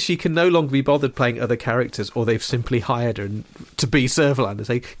either she can no longer be bothered playing other characters, or they've simply hired her to be Servalan and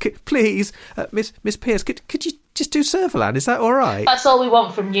say, "Please, Miss Pearce, could you just do Servalan? Is that all right?" That's all we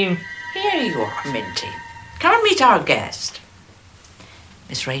want from you. Here you are, Minty. Come and meet our guest.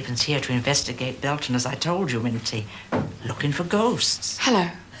 Miss Raven's here to investigate Belton, as I told you, Minty. Looking for ghosts. Hello.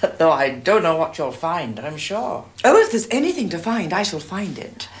 Though I don't know what you'll find, I'm sure. Oh, if there's anything to find, I shall find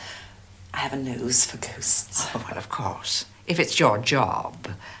it. I have a nose for ghosts. Oh, well, of course. If it's your job.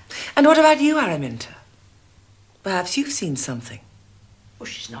 And what about you, Araminta? Perhaps you've seen something. Well,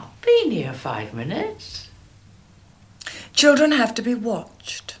 she's not been here 5 minutes. Children have to be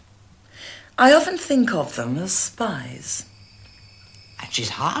watched. I often think of them as spies. And she's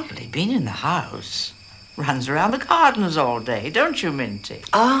hardly been in the house. Runs around the gardens all day, don't you, Minty?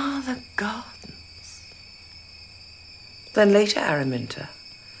 Ah, the gardens. Then later, Araminta,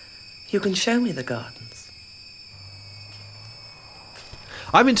 you can show me the gardens.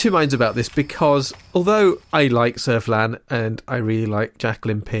 I'm in two minds about this because although I like Surflan and I really like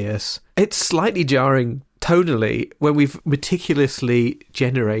Jacqueline Pearce, it's slightly jarring tonally when we've meticulously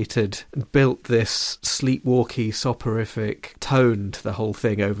generated and built this sleepwalky, soporific tone to the whole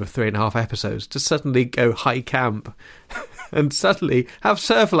thing over 3.5 episodes to suddenly go high camp and suddenly have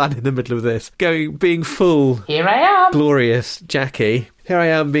Surflan in the middle of this being full Here I am, glorious Jackie. Here I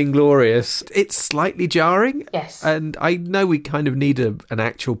am being glorious. It's slightly jarring. Yes. And I know we kind of need an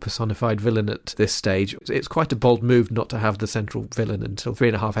actual personified villain at this stage. It's quite a bold move not to have the central villain until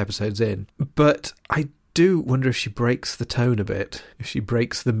 3.5 episodes in. But I do wonder if she breaks the tone a bit, if she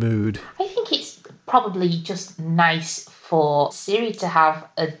breaks the mood. I think it's probably just nice for Siri to have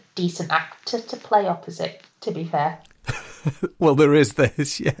a decent actor to play opposite, to be fair. Well, there is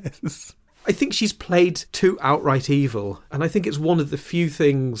this, yes. I think she's played too outright evil, and I think it's one of the few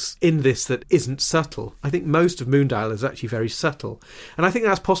things in this that isn't subtle. I think most of Moondial is actually very subtle, and I think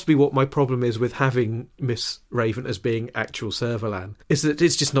that's possibly what my problem is with having Miss Raven as being actual Servalan, is that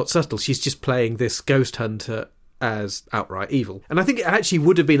it's just not subtle. She's just playing this ghost hunter as outright evil. And I think it actually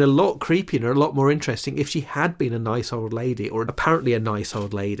would have been a lot creepier and a lot more interesting if she had been a nice old lady, or apparently a nice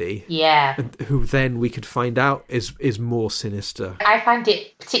old lady. Yeah. Who then we could find out is more sinister. I find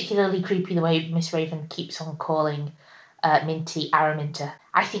it particularly creepy the way Miss Raven keeps on calling Minty Araminta.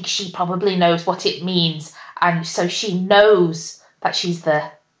 I think she probably knows what it means, and so she knows that she's going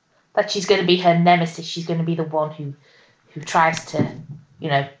to be her nemesis. She's going to be the one who tries to,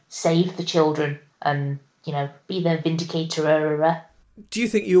 save the children and be the vindicator. Do you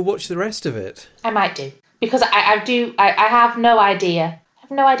think you'll watch the rest of it? I might do. Because I have no idea. I have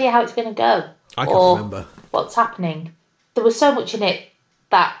no idea how it's going to go. I can't remember. What's happening. There was so much in it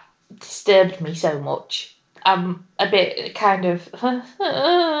that disturbed me so much. I'm a bit kind of...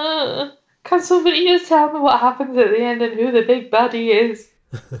 Can somebody just tell me what happens at the end and who the big baddie is?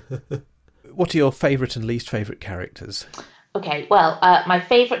 What are your favourite and least favourite characters? Okay, well, my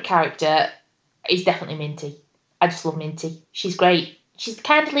favourite character is definitely Minty. I just love Minty. She's great. She's the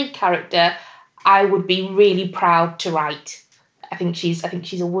kind of lead character I would be really proud to write. I think she's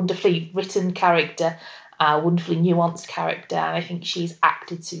a wonderfully written character, a wonderfully nuanced character, and I think she's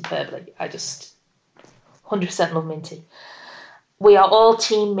acted superbly. I just 100% love Minty. We are all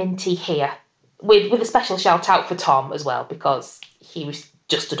Team Minty here, with a special shout out for Tom as well, because he was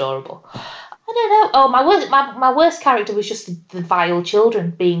just adorable. I don't know. Oh, my worst character was just the vile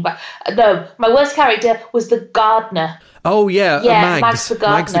children being back. No, my worst character was the gardener. Oh, yeah, Mags the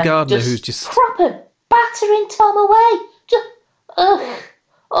gardener. Mags the gardener, who's just... proper battering Tom away. Just, ugh.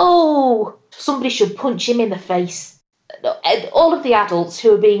 Oh, somebody should punch him in the face. All of the adults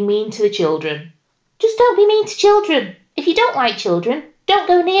who are being mean to the children, just don't be mean to children. If you don't like children, don't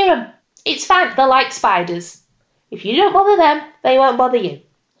go near them. It's fine, they're like spiders. If you don't bother them, they won't bother you.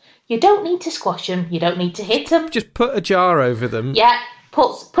 You don't need to squash them. You don't need to hit them. Just put a jar over them. Yeah,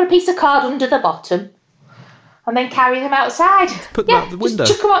 put a piece of card under the bottom and then carry them outside. Put them out the window.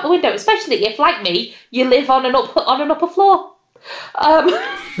 Just chuck them out the window, especially if, like me, you live on an upper floor.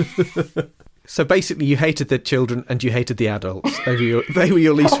 So basically you hated the children and you hated the adults. They were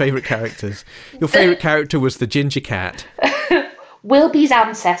your least favourite characters. Your favourite character was the ginger cat. Wilby's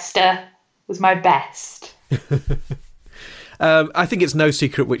ancestor was my best. I think it's no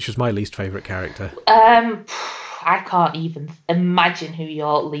secret which was my least favourite character. I can't even imagine who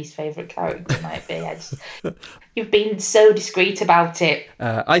your least favourite character might be. You've been so discreet about it.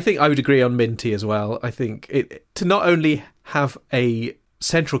 I think I would agree on Minty as well. I think to not only have a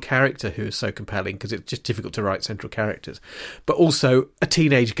central character who is so compelling, because it's just difficult to write central characters, but also a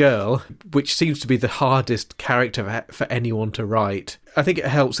teenage girl, which seems to be the hardest character for anyone to write. I think it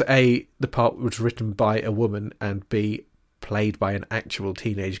helps that A, the part was written by a woman, and B, played by an actual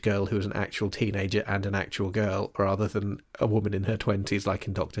teenage girl who was an actual teenager and an actual girl, rather than a woman in her 20s like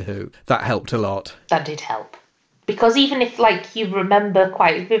in Doctor Who. That helped a lot. That did help. Because even if, you remember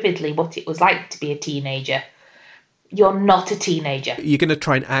quite vividly what it was like to be a teenager, you're not a teenager. You're going to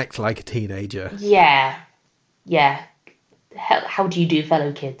try and act like a teenager. Yeah. how do you do,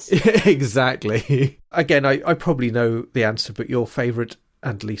 fellow kids? Exactly. Again, I probably know the answer, but your favourite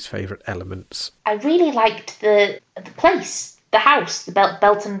and least favourite elements? I really liked the place, the house, the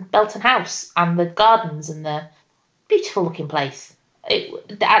Belton house, and the gardens, and the beautiful looking place. I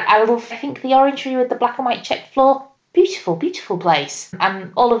think the orangery with the black and white checked floor, beautiful, beautiful place,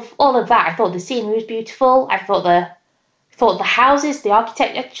 and all of that. I thought the scenery was beautiful. I thought the houses, the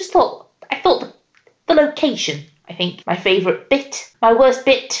architect. I thought the location. I think my favourite bit, my worst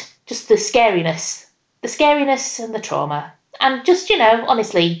bit, just the scariness and the trauma. And just,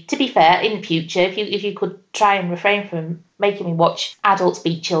 honestly, to be fair, in future, if you could try and refrain from making me watch adults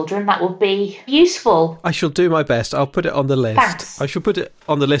beat children, that would be useful. I shall do my best. I'll put it on the list. Thanks. I shall put it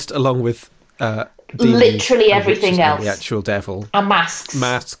on the list along with literally everything else. And the actual devil. And masks.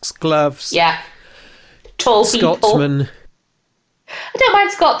 Masks, gloves. Yeah. Tall Scotsman. people. I don't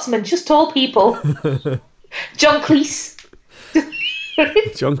mind Scotsman, just tall people. John Cleese.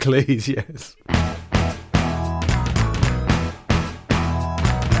 John Cleese, yes.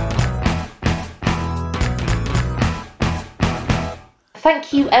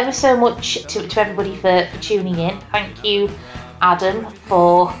 Thank you ever so much to everybody for tuning in. Thank you, Adam,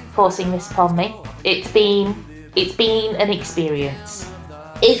 for forcing this upon me. It's been an experience.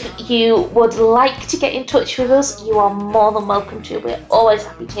 If you would like to get in touch with us, you are more than welcome to. We're always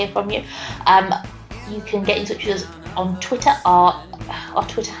happy to hear from you. You can get in touch with us on Twitter. Our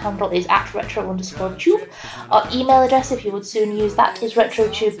Twitter handle is @retro_tube. Our email address, if you would soon use that, is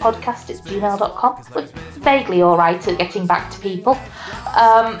retrotubepodcast@gmail.com. We're vaguely alright at getting back to people.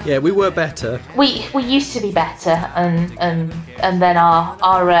 Yeah, we were better. We used to be better, and then our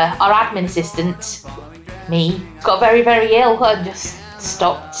admin assistant, me, got very, very ill and just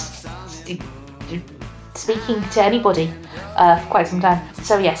stopped speaking to anybody for quite some time.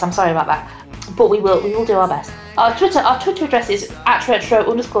 So yes, I'm sorry about that, but we will do our best. Our Twitter address is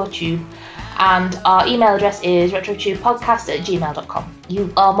 @retro_tube, and our email address is retrotubepodcast@gmail.com.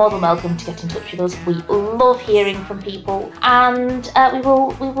 You are more than welcome to get in touch with us. We love hearing from people, and we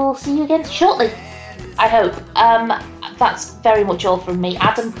will see you again shortly, I hope. That's very much all from me.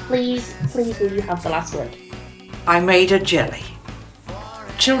 Adam, please will you have the last word? I made a jelly.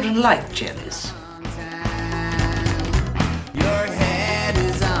 Children like jellies.